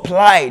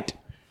supplied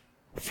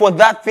for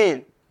that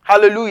thing.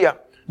 Hallelujah.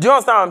 Do you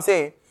understand what I'm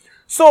saying?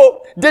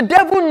 So the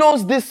devil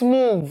knows this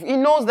move. He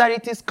knows that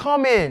it is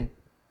coming.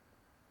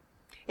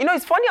 You know,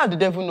 it's funny how the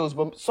devil knows,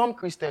 but some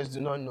Christians do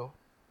not know.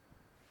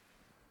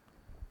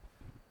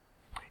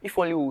 If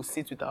only we will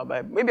sit with our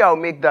Bible. Maybe I'll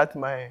make that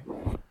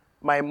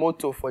my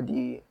motto for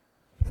the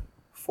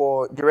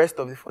rest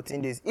of the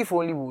 14 days. If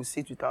only we will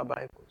sit with our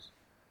Bibles.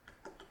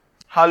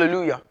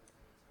 Hallelujah.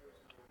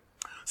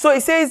 So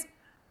it says,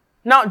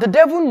 now the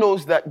devil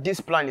knows that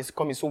this plan is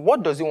coming. So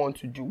what does he want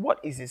to do? What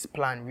is his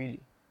plan really?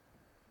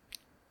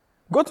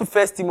 Go to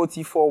 1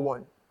 Timothy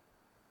 4:1.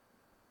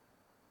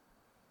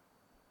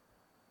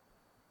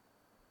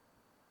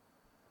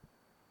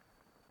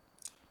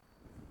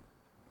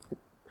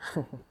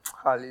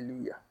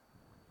 Hallelujah.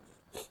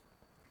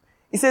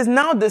 It says,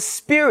 now the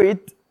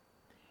Spirit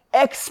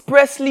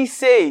expressly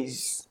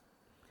says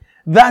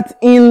that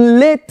in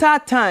later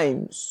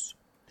times,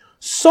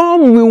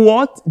 some will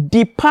what?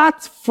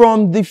 Depart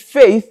from the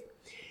faith,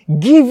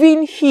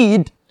 giving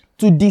heed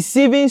to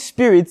deceiving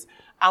spirits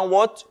and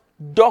what?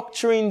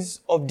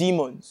 Doctrines of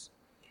demons.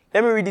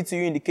 Let me read it to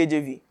you in the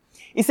KJV.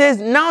 It says,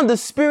 now the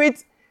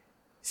Spirit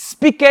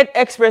speaketh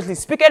expressly.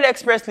 Speaketh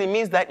expressly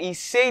means that he's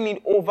saying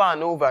it over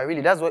and over.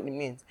 Really, that's what it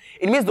means.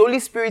 It means the Holy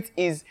Spirit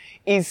is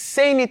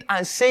saying it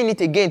and saying it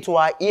again to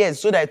our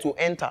ears so that it will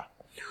enter.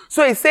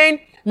 So he's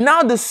saying,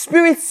 now the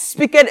Spirit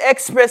speaketh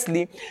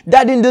expressly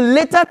that in the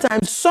later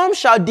times some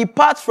shall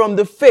depart from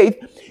the faith,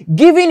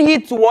 giving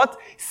heed to what?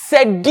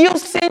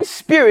 Seducing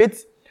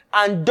spirits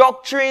and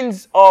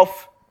doctrines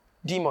of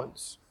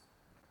demons.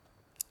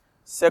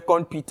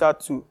 2 Peter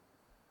 2.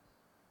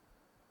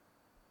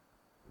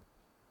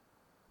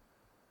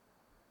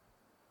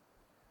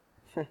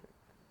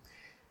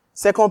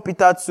 2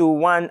 Peter 2,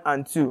 1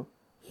 and 2.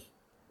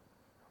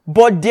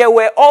 But there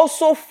were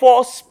also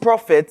false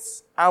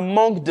prophets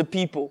among the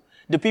people.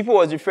 The people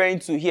was referring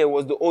to here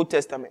was the Old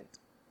Testament.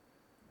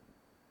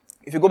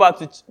 If you go back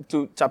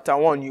to chapter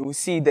 1, you will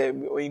see there,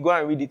 when you go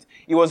and read it,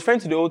 it was referring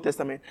to the Old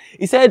Testament.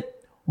 He said,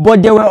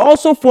 but there were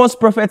also false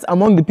prophets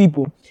among the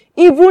people,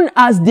 even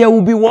as there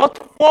will be what?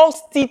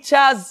 False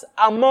teachers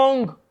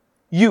among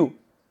you,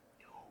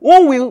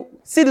 who will,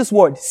 see this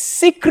word,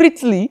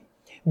 secretly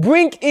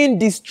bring in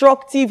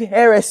destructive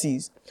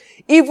heresies,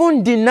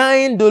 even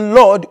denying the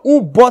Lord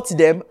who bought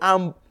them,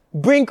 and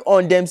bring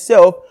on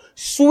themselves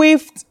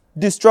swift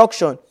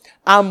destruction.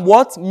 And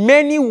what?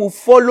 Many will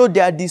follow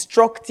their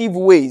destructive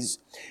ways,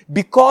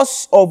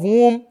 because of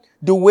whom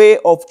the way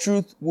of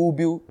truth will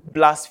be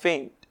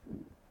blasphemed.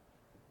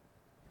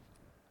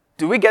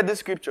 Do we get the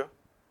scripture?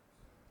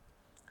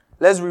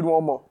 Let's read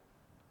one more.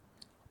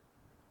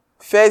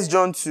 1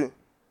 John 2.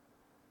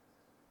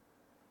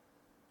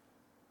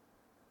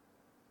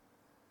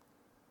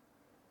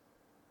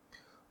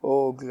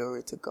 Oh,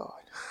 glory to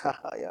God.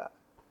 Yeah.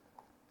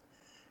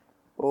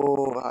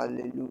 Oh,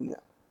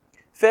 hallelujah.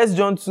 1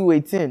 John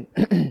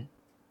 2:18.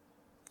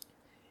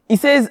 It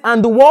says,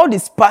 and the world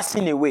is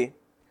passing away,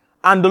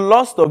 and the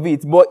lust of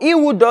it, but he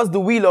who does the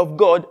will of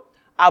God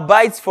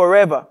abides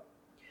forever.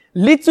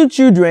 Little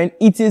children,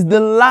 it is the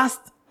last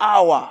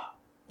hour.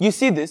 You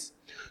see this?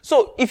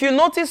 So, if you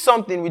notice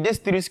something with these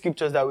three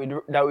scriptures that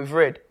we've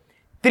read,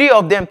 three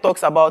of them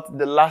talks about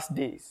the last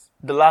days,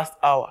 the last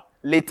hour,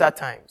 later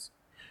times.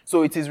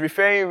 So, it is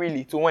referring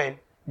really to when?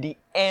 The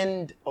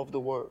end of the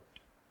world.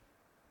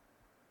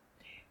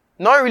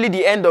 Not really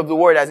the end of the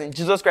world as in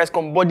Jesus Christ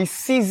come, but the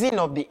season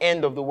of the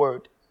end of the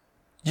world.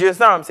 Do you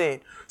understand what I'm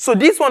saying? So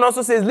this one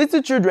also says,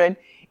 little children,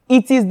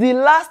 it is the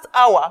last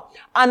hour,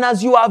 and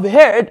as you have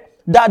heard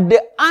that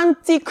the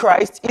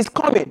Antichrist is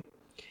coming.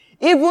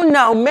 Even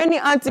now, many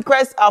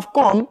Antichrists have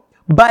come,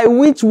 by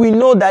which we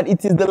know that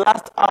it is the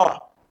last hour.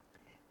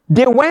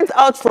 They went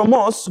out from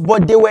us,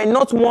 but they were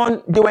not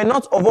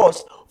of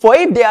us. For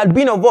if they had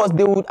been of us,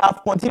 they would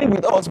have continued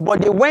with us.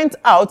 But they went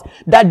out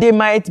that they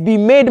might be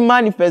made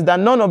manifest that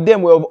none of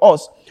them were of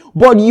us.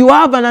 But you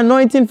have an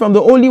anointing from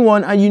the Holy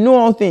One, and you know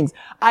all things.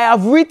 I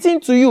have written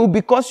to you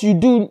because you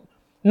do,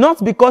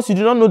 not because you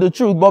do not know the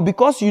truth, but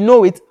because you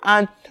know it,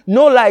 and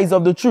no lies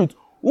of the truth.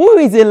 Who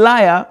is a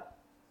liar?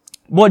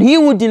 But he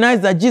who denies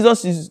that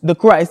Jesus is the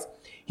Christ,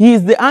 he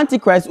is the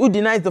Antichrist who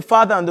denies the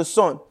Father and the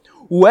Son.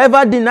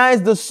 Whoever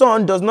denies the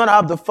Son does not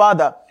have the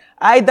Father.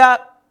 Either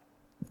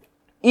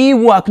he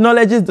who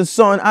acknowledges the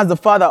Son as the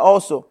Father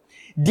also.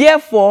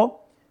 Therefore,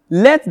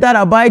 let that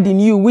abide in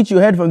you which you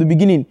heard from the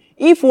beginning.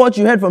 If what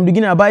you heard from the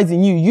beginning abides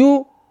in you,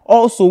 you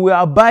also will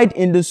abide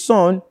in the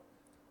Son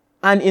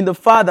and in the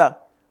Father.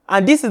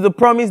 And this is the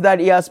promise that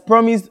he has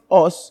promised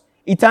us,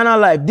 eternal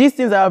life. These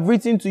things I have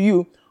written to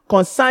you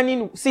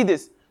concerning, see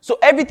this. So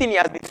everything he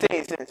has been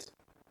saying since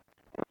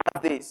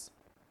last days.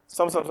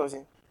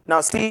 Something.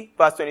 Now see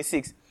verse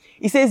 26.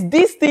 It says,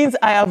 these things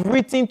I have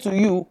written to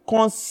you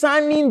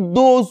concerning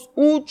those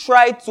who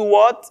try to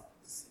what?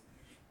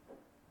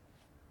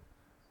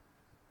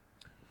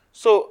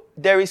 So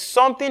there is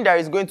something that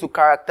is going to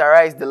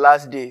characterize the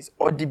last days,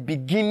 or the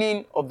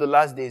beginning of the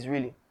last days,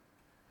 really.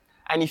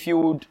 And if you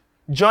would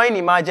join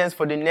Emergence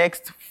for the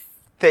next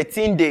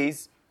 13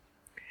 days,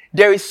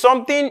 there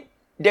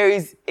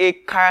is a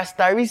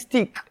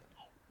characteristic,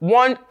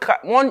 one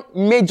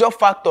major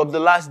factor of the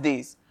last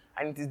days,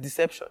 and it is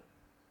deception.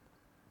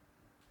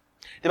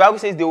 The Bible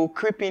says they will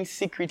creep in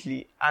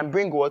secretly and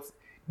bring what?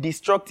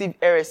 Destructive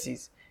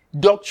heresies,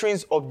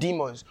 doctrines of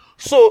demons.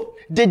 So,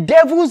 the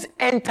devil's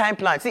end time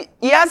plan. See,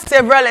 he has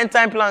several end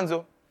time plans,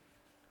 though.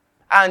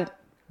 And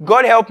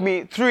God help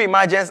me, through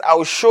Emergence, I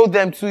will show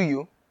them to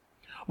you.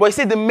 But you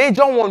see, the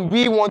major one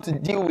we want to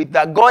deal with,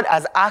 that God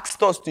has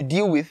asked us to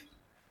deal with,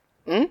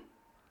 is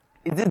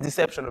this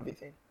deception of a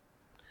thing.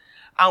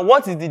 And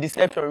what is the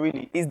deception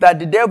really? Is that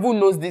the devil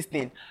knows this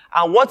thing.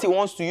 And what he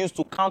wants to use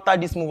to counter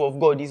this move of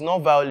God is not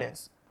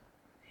violence.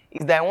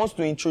 Is that he wants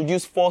to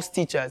introduce false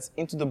teachers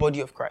into the body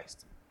of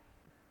Christ.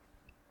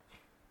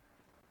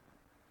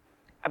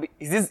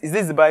 Is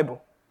this the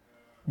Bible?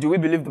 Do we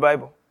believe the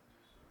Bible?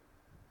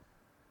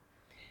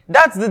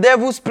 That's the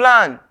devil's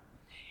plan.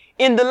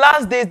 In the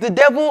last days, the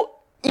devil,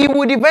 he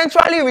would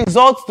eventually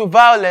resort to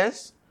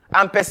violence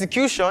and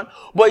persecution.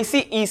 But you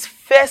see, his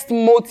first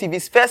motive,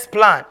 his first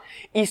plan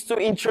is to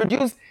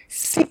introduce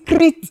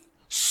secret,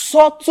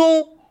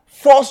 subtle,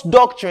 false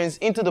doctrines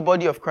into the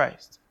body of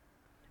Christ.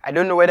 I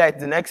don't know whether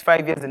it's the next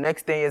 5 years, the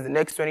next 10 years, the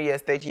next 20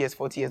 years, 30 years,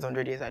 40 years,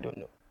 100 years, I don't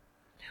know.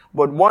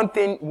 But one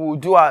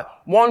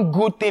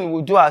good thing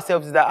we'll do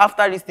ourselves is that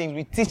after these things,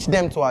 we teach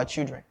them to our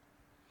children.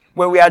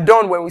 When we are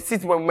done, when we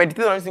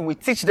meditate on this thing, we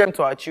teach them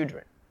to our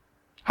children.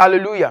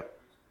 Hallelujah.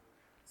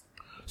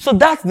 So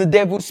that's the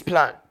devil's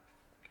plan.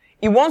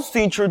 He wants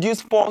to introduce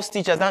false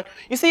teachers. And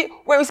you see,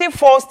 when we say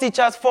false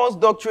teachers, false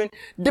doctrine,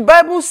 the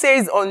Bible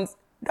says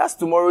that's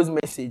tomorrow's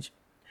message.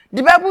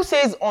 The Bible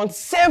says on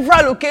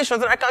several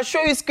occasions, and I can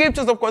show you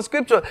scriptures upon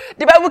scripture,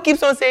 the Bible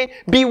keeps on saying,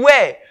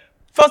 beware.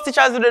 False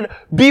teachers,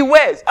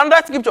 beware.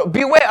 Another scripture,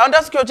 beware.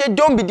 Another scripture,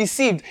 don't be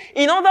deceived.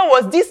 In other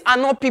words, these are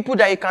not people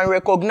that you can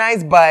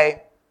recognize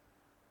by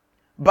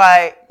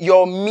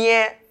your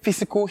mere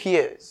physical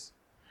ears.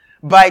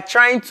 By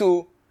trying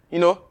to,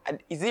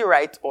 is it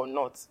right or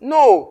not?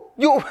 No.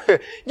 You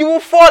will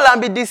fall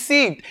and be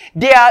deceived.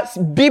 There are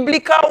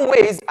biblical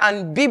ways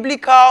and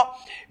biblical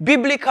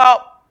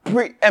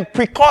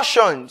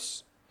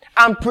precautions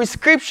and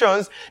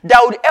prescriptions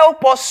that would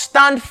help us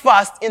stand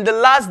fast in the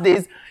last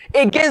days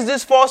against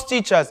these false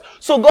teachers.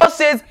 So God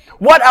says,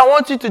 what I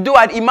want you to do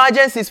at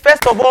Emergence is,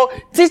 first of all,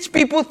 teach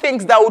people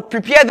things that would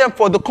prepare them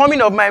for the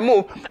coming of my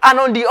move. And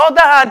on the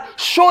other hand,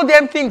 show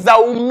them things that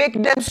will make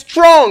them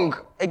strong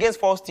against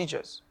false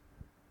teachers.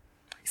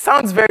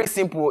 Sounds very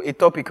simple, a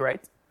topic,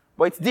 right?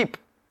 But it's deep.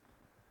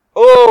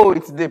 Oh,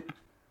 it's deep.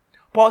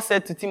 Paul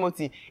said to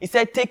Timothy, he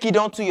said, take it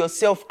unto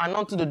yourself and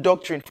unto the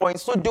doctrine, for in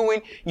so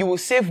doing, you will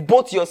save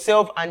both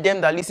yourself and them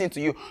that listen to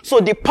you.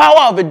 So the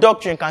power of a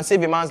doctrine can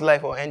save a man's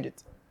life or end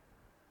it.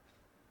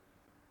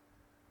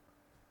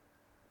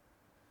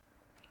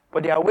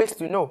 But there are ways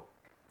to know.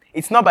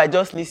 It's not by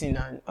just listening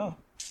and,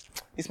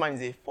 this man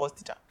is a false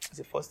teacher. He's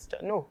a false teacher.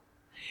 No.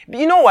 But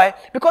you know why?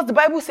 Because the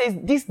Bible says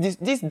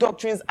these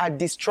doctrines are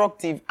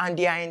destructive and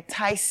they are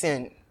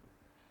enticing.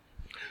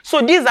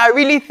 So these are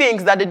really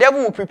things that the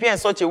devil will prepare in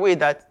such a way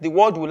that the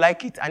world will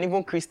like it and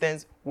even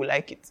Christians will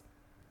like it.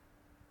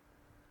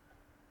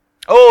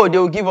 Oh, they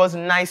will give us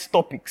nice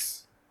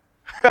topics.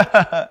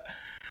 But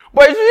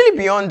it's really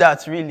beyond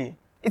that, really.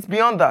 It's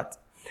beyond that.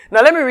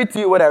 Now let me read to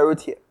you what I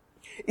wrote here.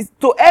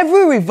 To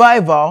every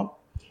revival,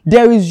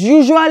 there is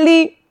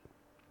usually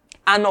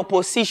an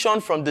opposition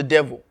from the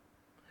devil.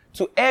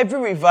 To every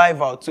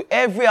revival, to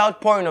every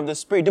outpouring of the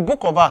Spirit. The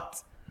book of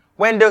Acts,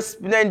 when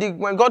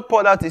God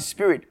poured out His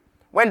Spirit,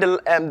 when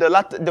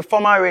the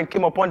former rain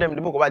came upon them,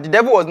 the book of Acts, the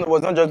devil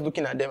was not just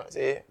looking at them and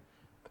say,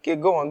 okay,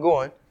 go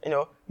on,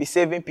 be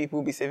saving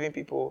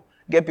people,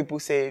 get people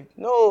saved.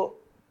 No.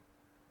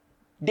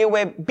 They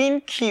were being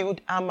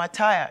killed and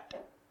martyred.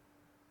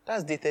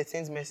 That's the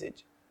 13th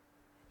message.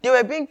 They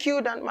were being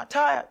killed and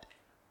martyred.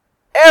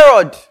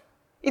 Herod.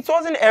 It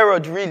wasn't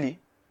Herod, really.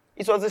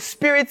 It was a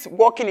spirit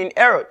working in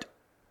Herod.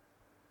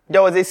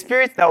 There was a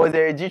spirit that was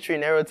hereditary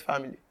in Herod's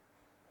family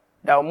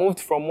that moved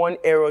from one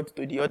Herod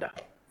to the other.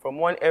 From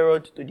one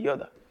Herod to the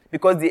other.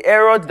 Because the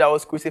Herod that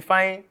was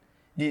crucifying,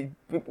 it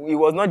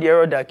was not the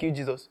Herod that killed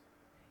Jesus.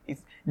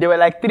 There were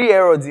like 3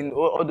 Herods in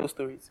all those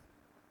stories.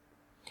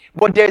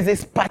 But there is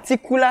this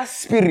particular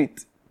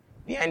spirit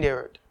behind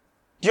Herod.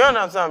 Do you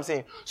understand what I'm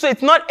saying? So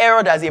it's not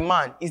Herod as a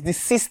man. It's the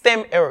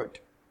system Herod.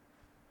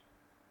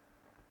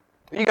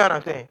 You get what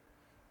I'm saying?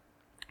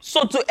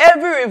 So to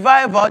every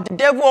revival, the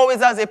devil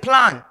always has a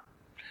plan.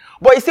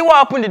 But you see what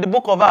happened in the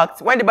book of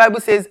Acts? When the Bible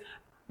says,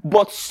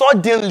 but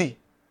suddenly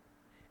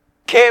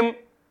came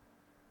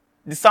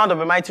the sound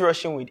of a mighty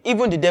rushing wind.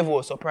 Even the devil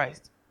was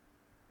surprised.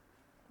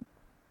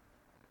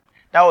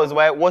 That was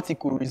why what he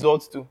could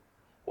resort to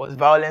was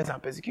violence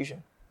and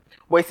persecution.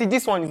 But you see,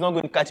 this one is not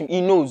going to catch him.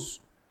 He knows.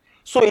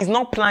 So he's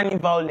not planning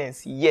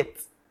violence yet.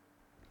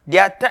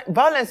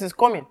 Violence is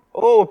coming.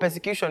 Oh,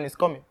 persecution is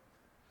coming.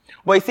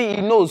 But you see,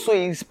 he knows, so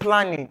he's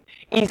planning.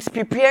 He's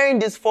preparing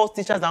these false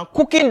teachers and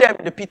cooking them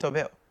in the pit of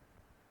hell.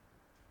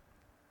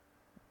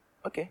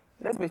 Okay,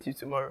 let's meet you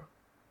tomorrow.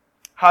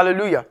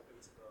 Hallelujah.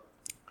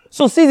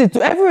 So see,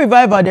 to every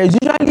revival, there is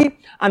usually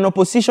an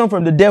opposition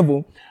from the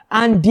devil,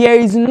 and there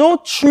is no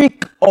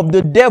trick of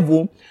the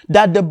devil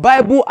that the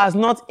Bible has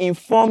not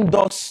informed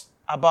us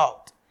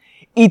about.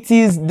 It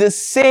is the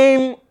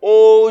same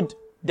old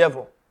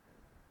devil.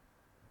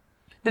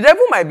 The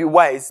devil might be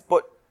wise,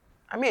 but,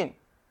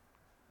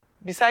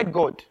 beside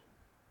God,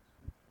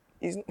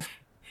 it's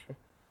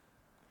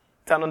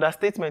an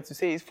understatement to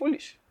say he's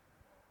foolish.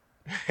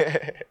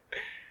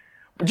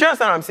 But do you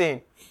understand what I'm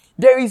saying?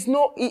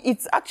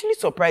 It's actually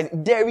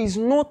surprising. There is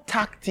no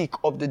tactic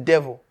of the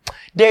devil.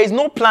 There is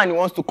no plan he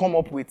wants to come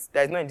up with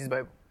that is not in this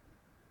Bible.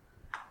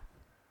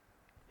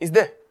 It's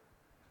there.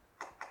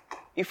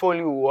 If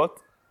only we what?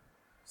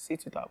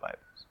 Sit with our Bibles.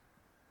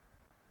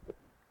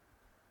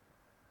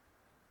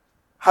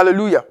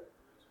 Hallelujah.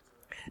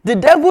 The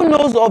devil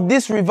knows of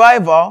this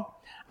revival,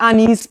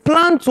 and his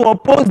plan to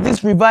oppose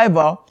this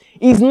revival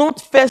is not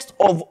first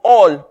of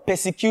all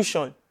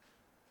persecution.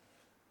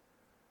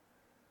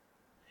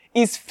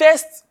 His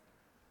first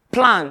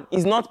plan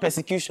is not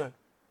persecution.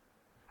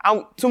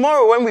 And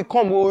tomorrow when we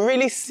come, we'll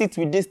really sit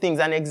with these things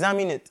and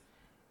examine it.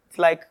 It's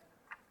like,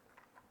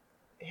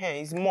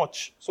 it's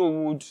much. So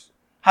we would,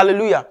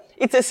 hallelujah.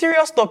 It's a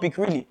serious topic,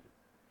 really.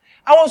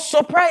 I was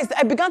surprised.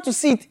 I began to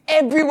see it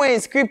everywhere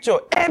in scripture.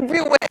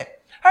 Everywhere.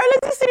 I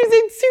realized this is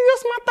a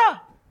serious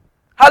matter.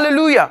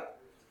 Hallelujah.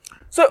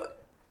 So,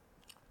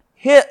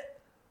 here,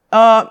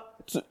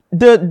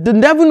 the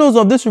devil knows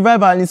of this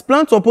revival, and his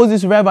plan to oppose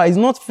this revival is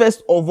not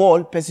first of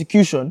all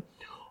persecution,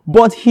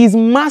 but his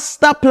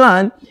master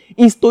plan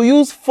is to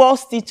use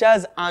false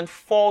teachers and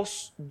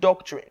false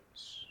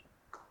doctrines.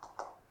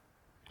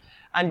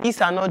 And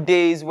these are not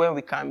days where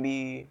we can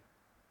be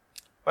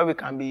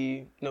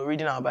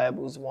reading our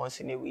Bibles once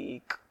in a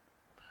week,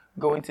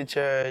 going to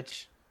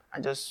church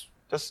and just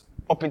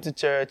up into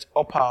church,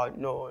 up out.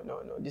 No.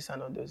 These are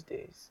not those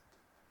days.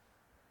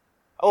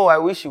 Oh, I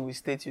wish you would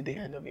stay to the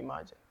end of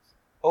Emergence.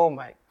 Oh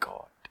my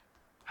God.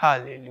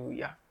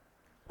 Hallelujah.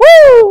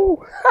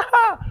 Woo!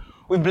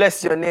 We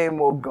bless your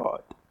name, oh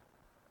God.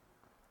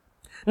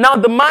 Now,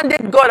 the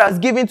mandate God has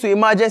given to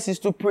Emergence is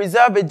to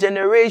preserve a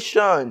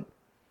generation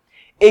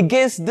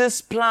against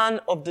this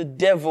plan of the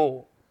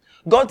devil.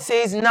 God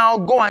says, now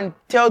go and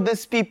tell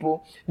these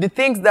people the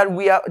things that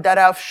that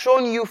I have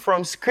shown you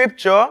from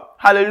Scripture,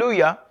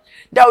 hallelujah,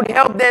 that would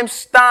help them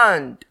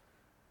stand.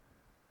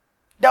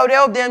 That would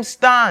help them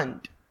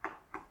stand.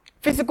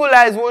 Physical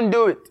eyes won't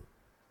do it.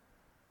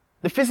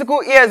 The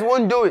physical ears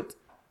won't do it.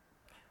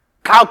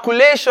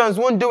 Calculations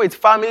won't do it.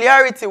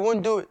 Familiarity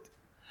won't do it.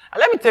 And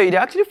let me tell you, there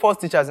are actually false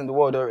teachers in the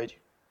world already.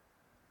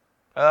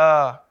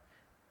 But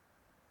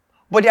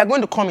they are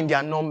going to come in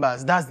their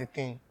numbers. That's the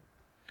thing.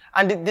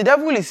 And the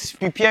devil is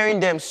preparing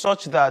them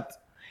such that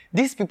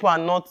these people are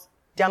not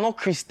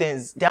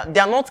Christians. They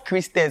are not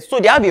Christians. So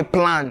they have a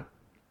plan.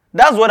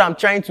 That's what I'm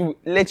trying to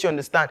let you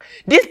understand.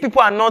 These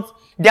people are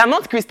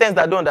not Christians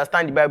that don't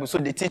understand the Bible, so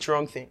they teach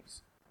wrong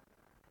things.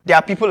 There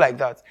are people like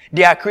that.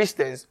 They are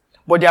Christians,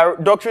 but their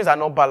doctrines are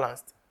not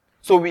balanced.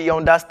 So we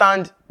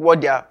understand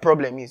what their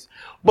problem is.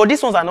 But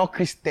these ones are not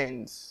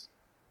Christians.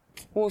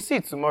 We'll see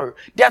it tomorrow.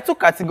 There are two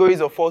categories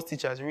of false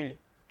teachers, really.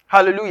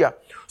 Hallelujah.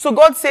 So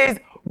God says,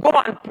 go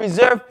and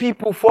preserve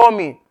people for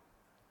me.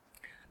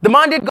 The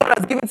mandate God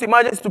has given to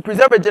Emergence is to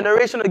preserve a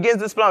generation against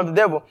this plan of the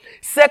devil.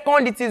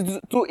 Second, it is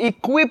to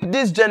equip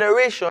this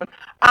generation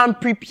and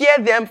prepare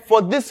them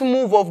for this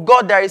move of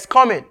God that is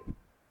coming.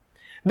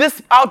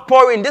 This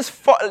outpouring, this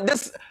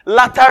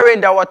latter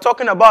rain that we're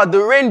talking about,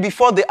 the rain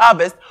before the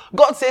harvest,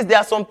 God says there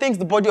are some things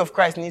the body of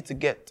Christ needs to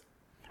get.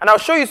 And I'll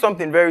show you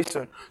something very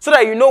soon, so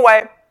that you know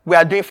why we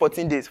are doing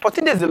 14 days.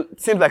 14 days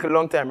seems like a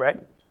long time, right?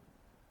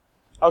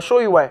 I'll show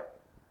you why.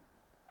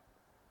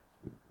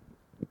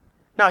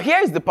 Now,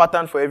 here is the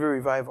pattern for every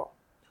revival.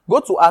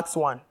 Go to Acts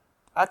 1.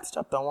 Acts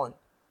chapter 1.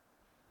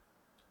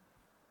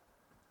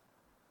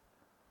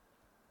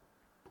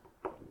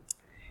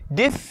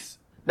 This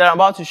that I'm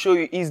about to show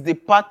you is the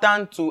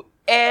pattern to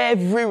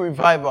every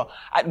revival.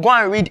 Go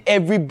and read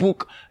every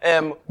book.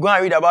 Go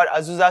and read about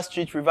Azusa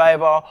Street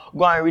revival.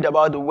 Go and read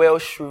about the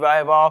Welsh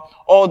revival.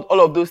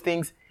 All of those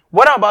things.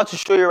 What I'm about to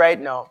show you right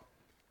now,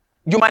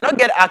 you might not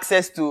get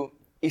access to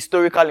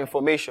historical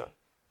information.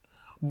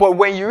 But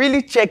when you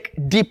really check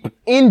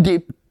in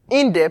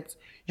depth,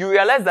 you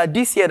realize that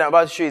this here that I'm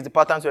about to show you is the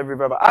pattern to every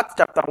revival. Acts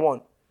chapter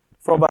 1,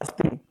 from verse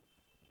 3.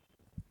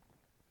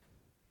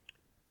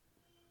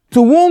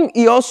 To whom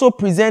he also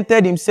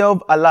presented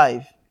himself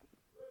alive.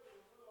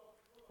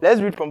 Let's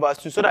read from verse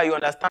 2 so that you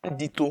understand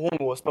the to whom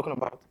he was talking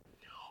about.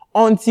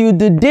 Until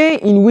the day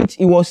in which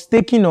he was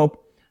taken up,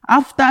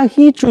 after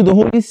he through the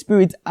Holy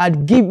Spirit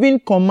had given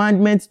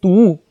commandments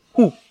to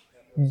who?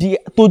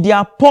 To the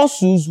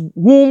apostles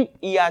whom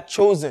he had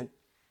chosen.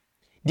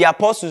 The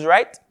apostles,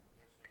 right?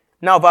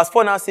 Now verse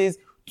 4 now says,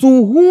 to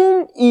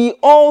whom he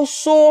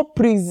also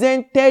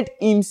presented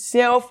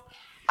himself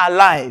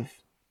alive,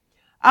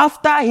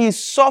 after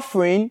his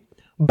suffering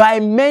by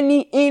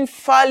many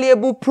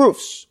infallible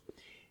proofs,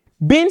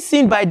 being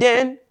seen by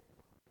them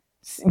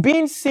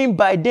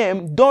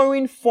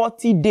during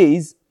 40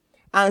 days,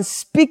 and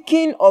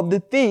speaking of the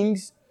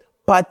things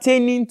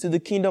pertaining to the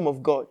kingdom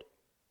of God.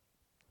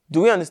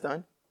 Do we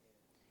understand?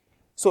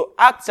 So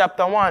Acts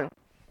chapter 1,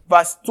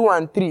 verse 2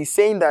 and 3,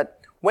 saying that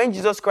when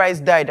Jesus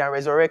Christ died and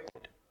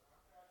resurrected,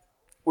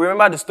 we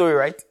remember the story,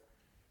 right?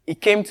 He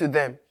came to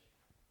them.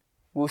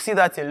 We'll see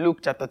that in Luke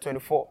chapter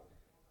 24.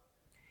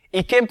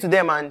 He came to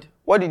them and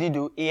what did he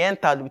do? He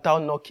entered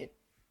without knocking.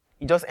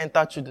 He just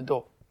entered through the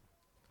door.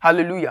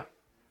 Hallelujah.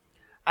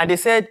 And they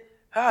said,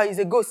 he's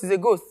a ghost, he's a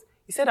ghost.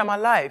 He said, I'm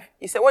alive.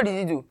 He said, what did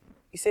he do?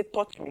 He said,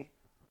 touch me.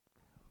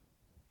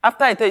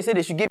 After I tell you, he said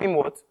they should give him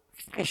what?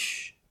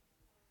 Fish.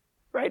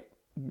 Right?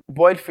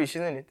 Boiled fish,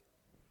 isn't it?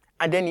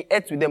 And then he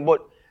ate with them.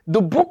 But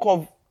the book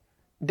of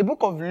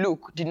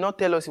Luke did not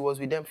tell us he was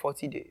with them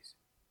 40 days.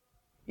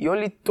 He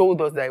only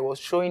told us that he was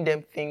showing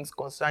them things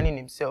concerning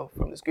himself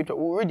from the scripture.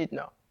 We'll read it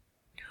now.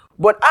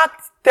 But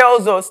Acts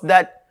tells us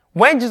that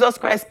when Jesus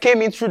Christ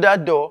came in through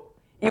that door,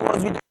 he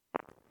was with them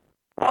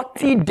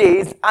 40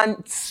 days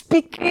and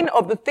speaking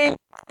of the things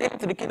pertaining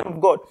to the kingdom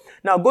of God.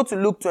 Now go to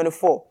Luke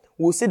 24.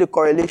 We'll see the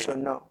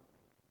correlation now.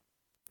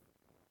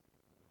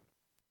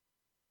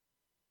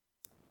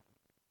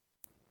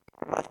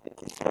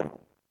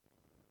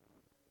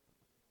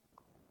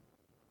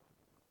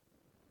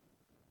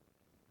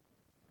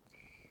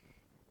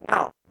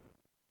 Now,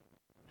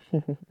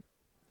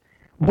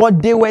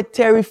 but they were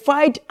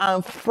terrified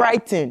and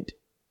frightened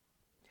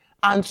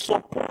and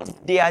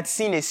supposed they had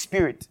seen a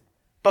spirit.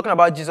 Talking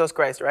about Jesus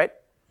Christ, right?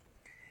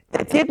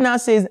 The text now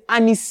says,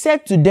 and he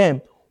said to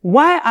them,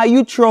 why are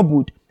you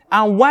troubled?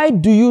 And why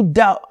do you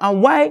doubt?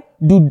 And why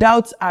do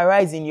doubts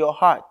arise in your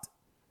heart?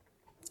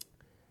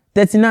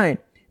 39.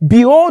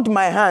 Behold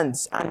my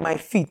hands and my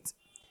feet,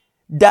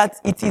 that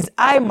it is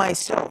I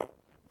myself.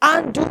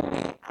 And do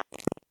me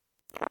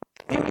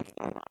spirit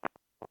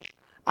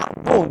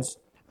and bones.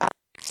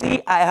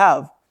 See, I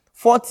have.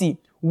 40.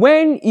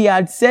 When he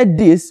had said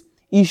this,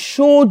 he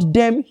showed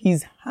them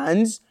his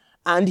hands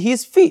and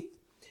his feet.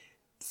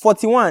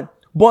 41.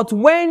 But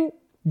when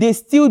they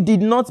still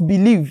did not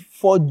believe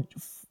for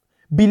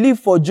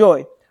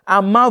joy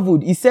and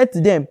marveled, he said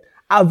to them,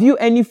 have you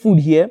any food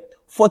here?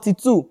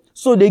 42.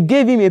 So they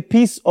gave him a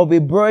piece of a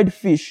broiled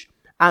fish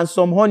and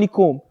some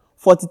honeycomb.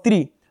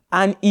 43.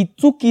 And he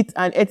took it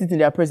and ate it in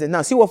their presence.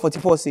 Now see what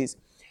 44 says.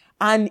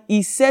 And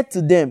he said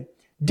to them,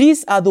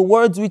 these are the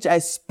words which I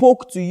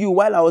spoke to you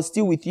while I was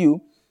still with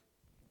you,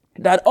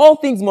 that all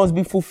things must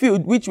be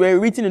fulfilled which were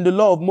written in the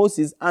law of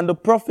Moses and the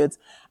prophets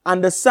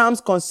and the Psalms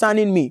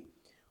concerning me.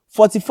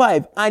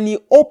 45. And he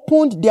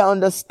opened their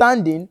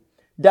understanding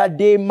that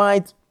they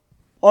might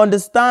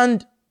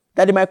understand,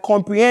 that they might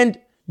comprehend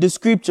the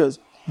scriptures.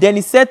 Then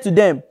he said to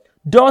them,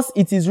 thus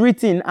it is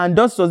written, and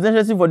thus it was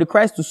necessary for the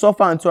Christ to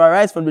suffer and to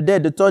arise from the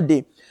dead the third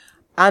day,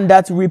 and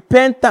that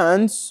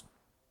repentance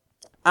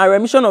and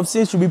remission of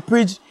sins should be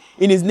preached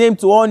in his name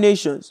to all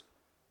nations.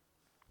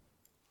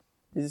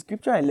 This is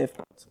scripture I left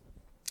out.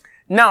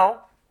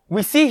 Now,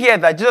 we see here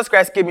that Jesus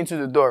Christ came into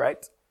the door,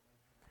 right?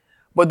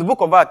 But the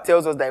book of Acts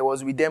tells us that he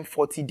was with them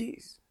 40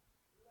 days.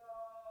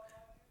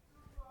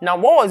 Now,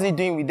 what was he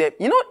doing with them?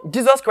 You know,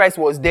 Jesus Christ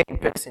was there in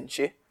person,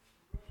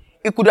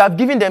 He could have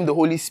given them the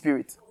Holy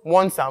Spirit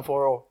once and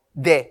for all,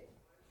 there.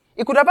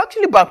 He could have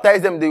actually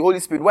baptized them with the Holy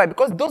Spirit. Why?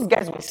 Because those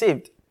guys were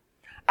saved.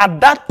 At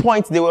that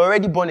point, they were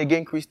already born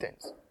again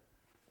Christians.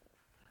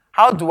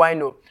 How do I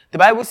know? The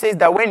Bible says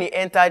that when he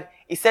entered,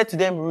 he said to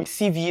them,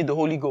 receive ye the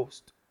Holy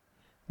Ghost.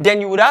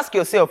 Then you would ask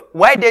yourself,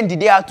 why then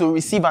did they have to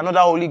receive another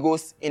Holy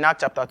Ghost in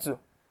Acts chapter 2?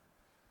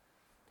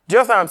 Do you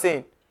understand what I'm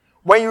saying?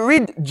 When you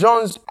read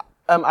John's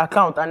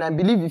account, and I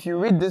believe if you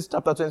read this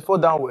chapter 24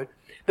 downward,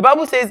 the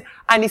Bible says,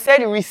 and he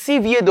said,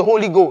 receive ye the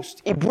Holy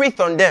Ghost. He breathed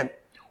on them.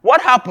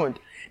 What happened?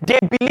 They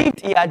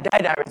believed he had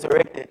died and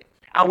resurrected.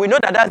 And we know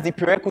that that's the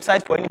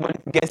prerequisite for anybody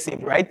to get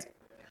saved, right?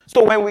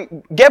 So when we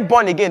get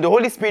born again, the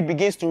Holy Spirit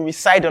begins to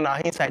reside on our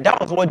inside. That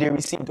was what they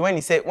received when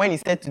he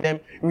said to them,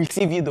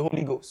 receive ye the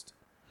Holy Ghost.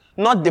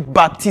 Not the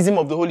baptism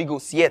of the Holy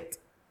Ghost yet.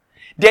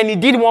 Then he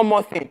did one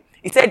more thing.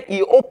 He said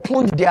he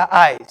opened their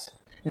eyes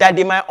that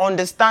they might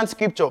understand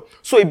scripture.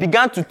 So he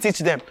began to teach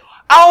them.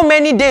 How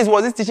many days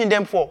was he teaching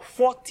them for?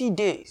 40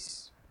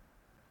 days.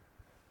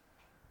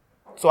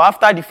 So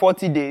after the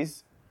 40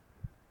 days,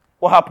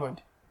 what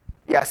happened?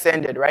 He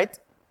ascended, right?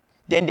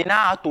 Then they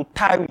now had to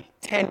tarry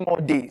 10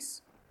 more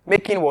days.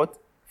 Making what?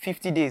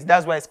 50 days.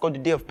 That's why it's called the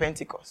day of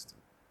Pentecost.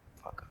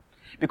 Okay.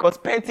 Because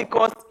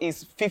Pentecost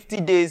is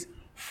 50 days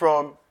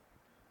from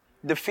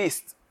the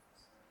feast.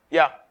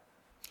 Yeah.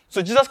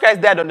 So Jesus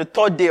Christ died on the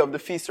third day of the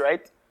feast,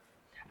 right?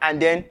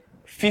 And then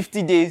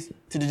 50 days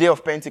to the day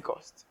of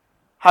Pentecost.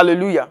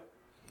 Hallelujah.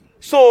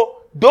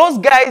 So those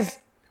guys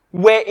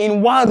were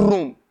in one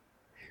room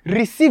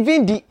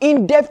receiving the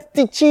in-depth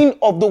teaching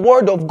of the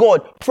word of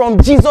God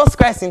from Jesus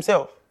Christ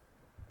himself.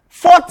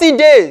 40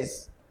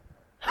 days.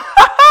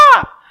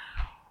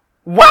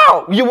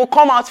 Wow, you will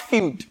come out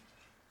filled.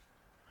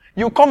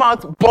 You will come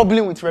out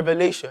bubbling with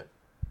revelation.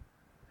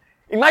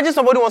 Imagine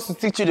somebody wants to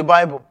teach you the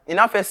Bible. And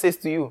now first says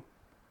to you,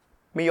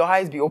 may your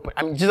eyes be open.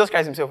 I mean, Jesus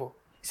Christ himself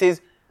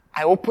says,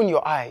 I open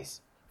your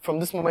eyes. From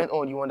this moment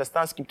on, you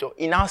understand scripture.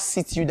 He now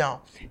sits you down.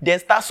 Then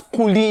starts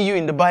schooling you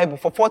in the Bible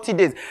for 40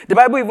 days. The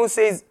Bible even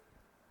says,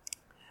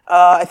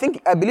 I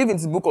believe in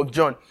the book of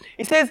John.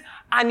 It says,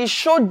 and he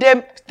showed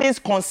them things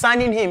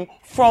concerning him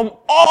from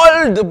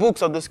all the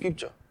books of the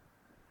scripture.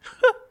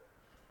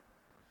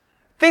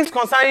 Things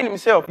concerning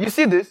himself. You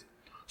see this?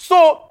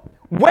 So,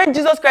 when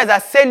Jesus Christ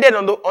ascended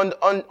on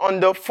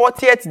the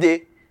 40th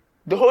day,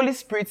 the Holy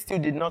Spirit still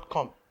did not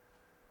come.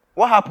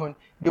 What happened?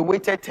 They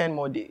waited 10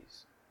 more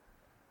days.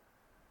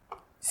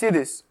 See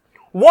this?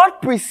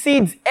 What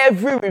precedes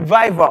every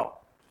revival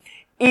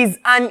is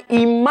an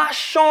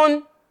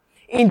immersion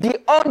in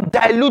the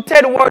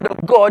undiluted word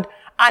of God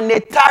and a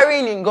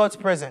tarrying in God's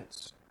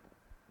presence.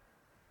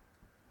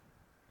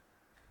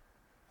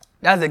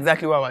 That's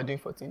exactly what we're doing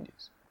 14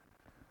 days.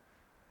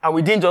 And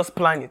we didn't just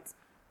plan it.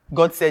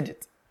 God said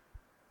it.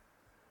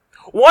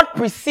 What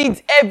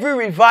precedes every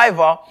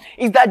revival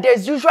is that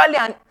there's usually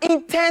an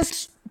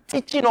intense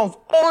teaching of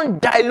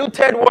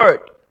undiluted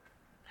word.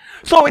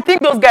 So we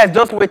think those guys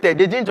just waited.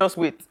 They didn't just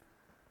wait.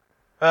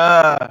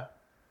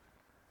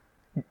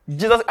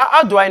 Jesus,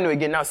 how do I know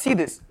again? Now see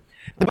this.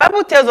 The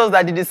Bible tells us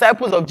that the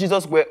disciples of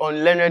Jesus were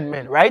unlearned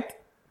men, right?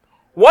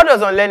 What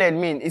does unlearned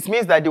mean? It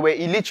means that they were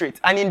illiterate.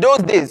 And in those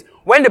days,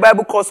 when the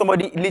Bible calls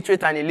somebody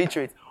illiterate and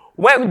illiterate,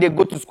 when they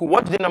go to school,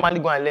 what do they normally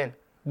go and learn?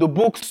 The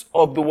books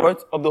of the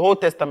words of the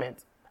Old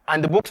Testament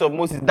and the books of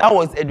Moses. That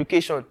was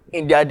education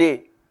in their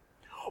day.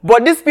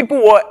 But these people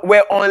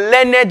were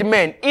unlearned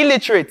men,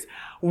 illiterate.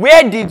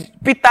 Where did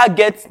Peter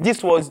get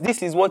this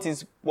is what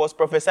was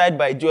prophesied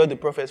by Joel the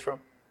prophet from?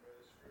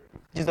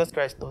 Jesus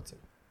Christ taught him.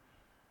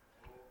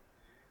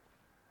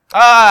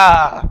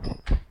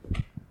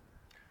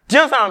 Do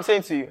you understand what I'm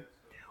saying to you?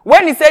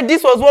 When he said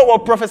this was what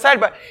was prophesied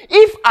by,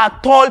 if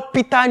at all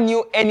Peter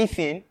knew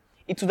anything,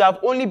 it would have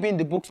only been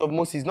the books of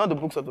Moses, not the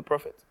books of the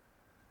prophet.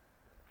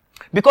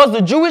 Because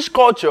the Jewish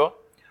culture,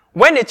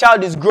 when a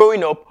child is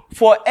growing up,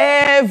 for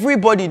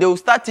everybody, they will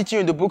start teaching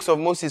you the books of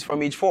Moses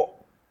from age 4.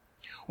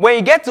 When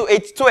you get to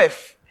age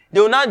 12,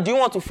 they will now, do you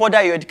want to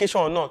further your education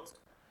or not?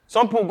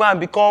 Some people go and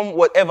become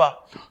whatever.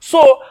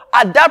 So,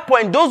 at that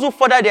point, those who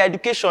further their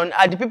education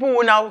are the people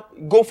who now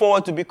go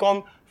forward to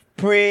become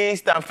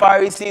priests and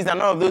Pharisees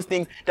and all of those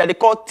things that they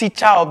call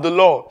teacher of the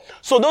law.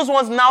 So, those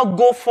ones now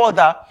go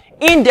further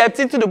in depth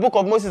into the book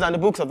of Moses and the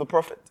books of the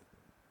prophet.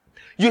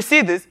 You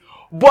see this?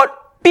 But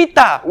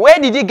Peter, where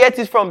did he get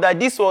it from that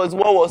this was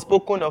what was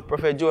spoken of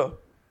Prophet Joel?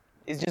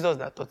 It's Jesus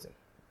that taught him.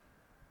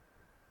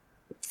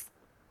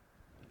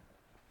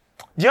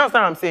 Do you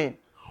understand what I'm saying?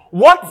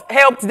 What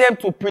helped them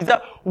to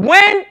preserve?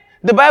 When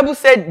the Bible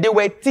said they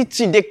were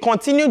teaching, they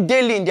continued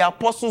daily in the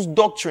apostles'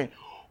 doctrine.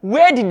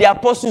 Where did the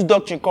apostles'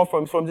 doctrine come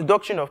from? From the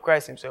doctrine of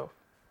Christ himself.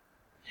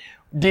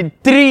 The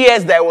 3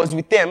 years that I was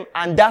with them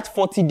and that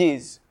 40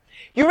 days.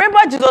 You remember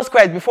Jesus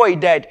Christ before he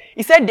died?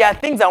 He said, there are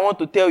things I want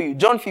to tell you.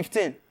 John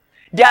 15.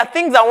 There are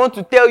things I want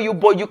to tell you,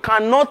 but you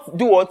cannot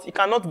do what? You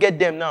cannot get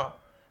them now.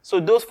 So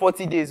those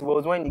 40 days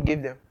was when he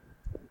gave them.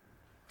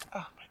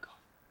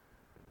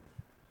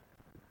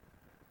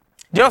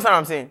 Do you understand what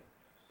I'm saying?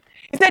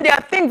 He said, there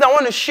are things I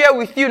want to share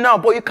with you now,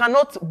 but you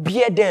cannot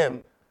bear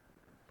them.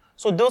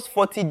 So those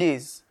 40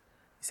 days,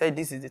 he said,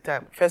 this is the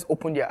time. First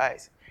open their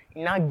eyes.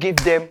 He now gave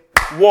them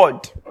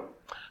word.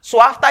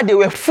 So after they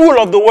were full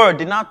of the word,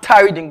 they now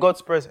tarried in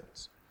God's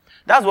presence.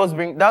 That's what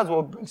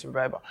brings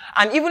revival.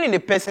 And even in a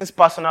person's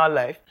personal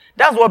life,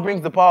 that's what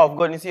brings the power of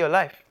God into your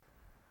life.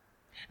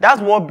 That's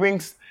what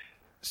brings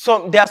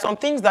there are some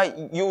things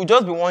that you will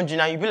just be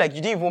wondering and you'll be like,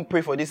 you didn't even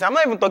pray for this. I'm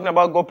not even talking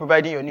about God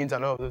providing your needs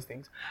and all of those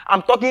things.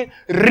 I'm talking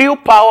real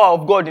power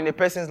of God in a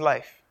person's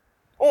life.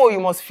 Oh, you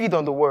must feed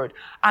on the word.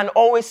 And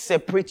always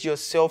separate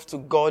yourself to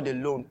God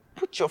alone.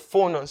 Put your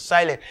phone on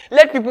silent.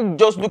 Let people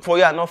just look for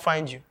you and not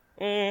find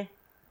you.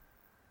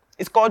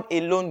 It's called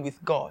alone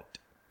with God.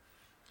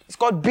 It's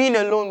called being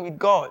alone with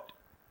God.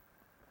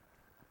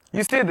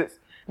 You see this?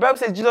 The Bible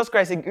says Jesus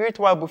Christ, a great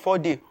while before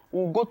day,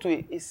 will go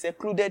to a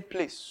secluded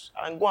place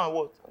and go and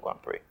what? Go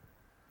and pray.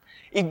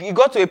 He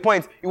got to a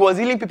point, he was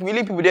healing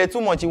people there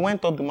too much. He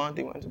went up the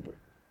mountain, went to pray.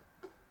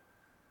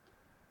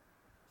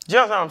 Do you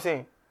understand what I'm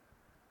saying?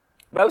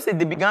 The Bible said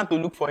they began to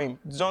look for him.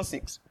 John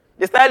 6.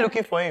 They started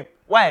looking for him.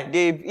 Why?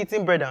 They've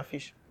eaten bread and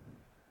fish.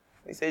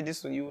 He said,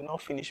 this you will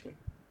not finish me.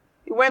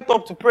 He went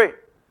up to pray.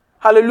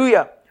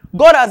 Hallelujah.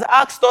 God has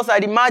asked us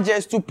at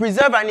Emergence to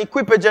preserve and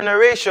equip a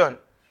generation.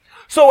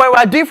 So when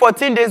we're doing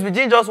 14 days, we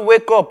didn't just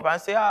wake up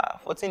and say,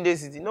 14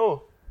 days is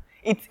no.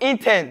 It's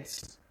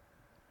intense.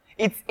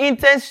 It's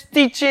intense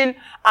teaching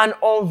and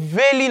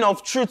unveiling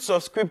of truths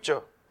of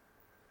Scripture.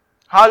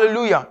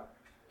 Hallelujah.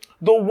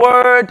 The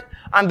Word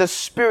and the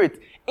Spirit.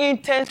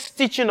 Intense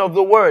teaching of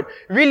the Word.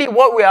 Really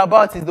what we're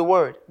about is the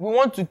Word. We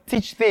want to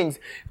teach things.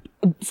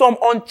 Some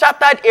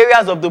uncharted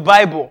areas of the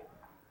Bible.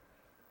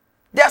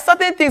 There are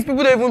certain things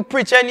people don't even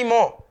preach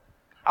anymore.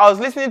 I was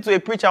listening to a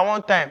preacher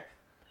one time.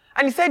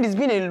 And he said it's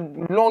been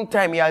a long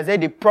time he has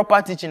heard a proper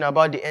teaching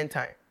about the end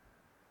time.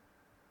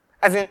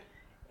 As in,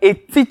 a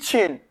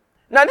teaching.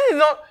 Now this is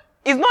not,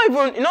 it's not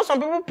even,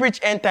 some people preach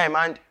end time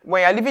and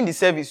when you're leaving the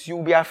service,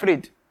 you'll be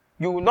afraid.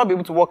 You will not be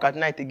able to work at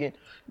night again.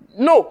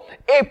 No,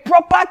 a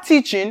proper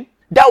teaching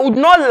that would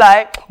not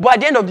lie, but at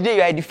the end of the day,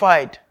 you are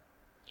edified.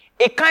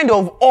 A kind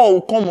of awe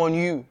will come on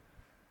you.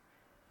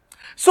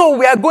 So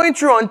we are going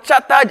through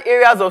uncharted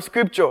areas of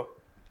Scripture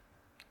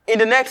in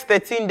the next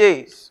 13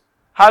 days.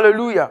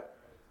 Hallelujah.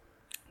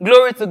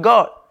 Glory to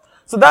God.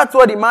 So that's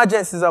what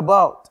Emergence is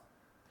about.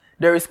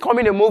 There is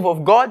coming a move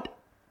of God.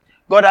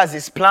 God has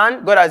his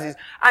plan. God has his...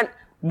 And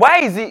why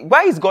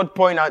is God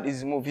pouring out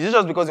his move? Is it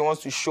just because he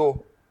wants to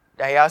show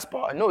that he has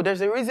power? No,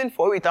 there's a reason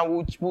for it,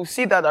 and we'll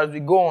see that as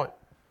we go on.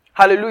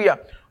 Hallelujah.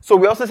 So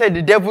we also said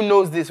the devil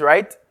knows this,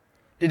 right?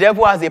 The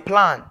devil has a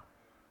plan.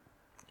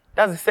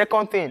 That's the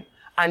second thing.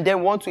 And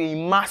then want to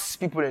immerse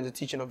people in the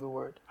teaching of the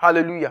word.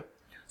 Hallelujah.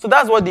 So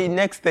that's what the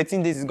next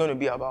 13 days is going to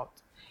be about.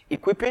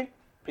 Equipping,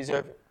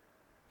 preserving.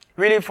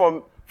 Really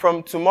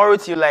from tomorrow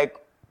till like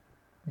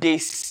day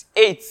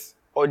 8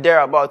 or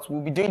thereabouts,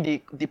 we'll be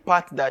doing the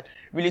part that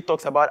really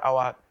talks about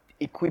our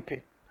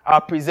equipping, our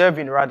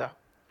preserving rather.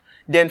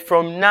 Then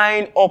from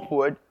 9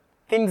 upward,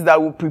 things that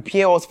will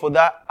prepare us for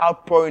that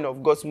outpouring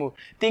of God's move.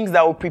 Things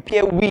that will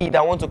prepare we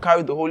that want to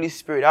carry the Holy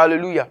Spirit.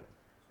 Hallelujah.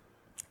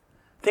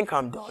 I think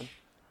I'm done.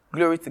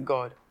 Glory to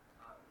God.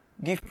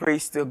 Give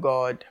praise to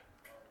God.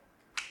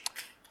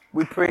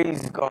 We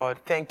praise God.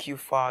 Thank you,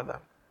 Father.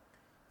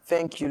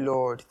 Thank you,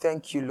 Lord.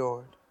 Thank you,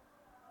 Lord.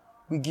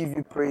 We give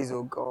you praise,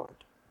 O God.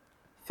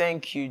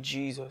 Thank you,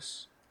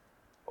 Jesus.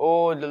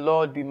 Oh, the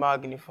Lord be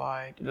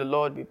magnified. The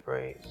Lord be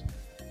praised.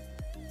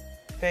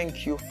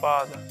 Thank you,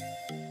 Father.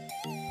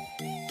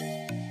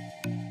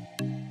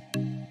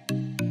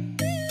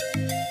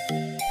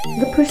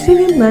 The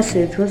preceding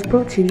message was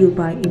brought to you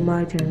by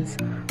Emergence.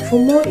 For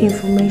more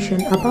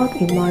information about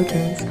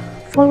Emergence,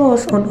 follow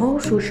us on all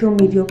social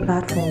media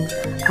platforms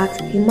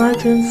at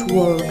Emergence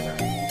World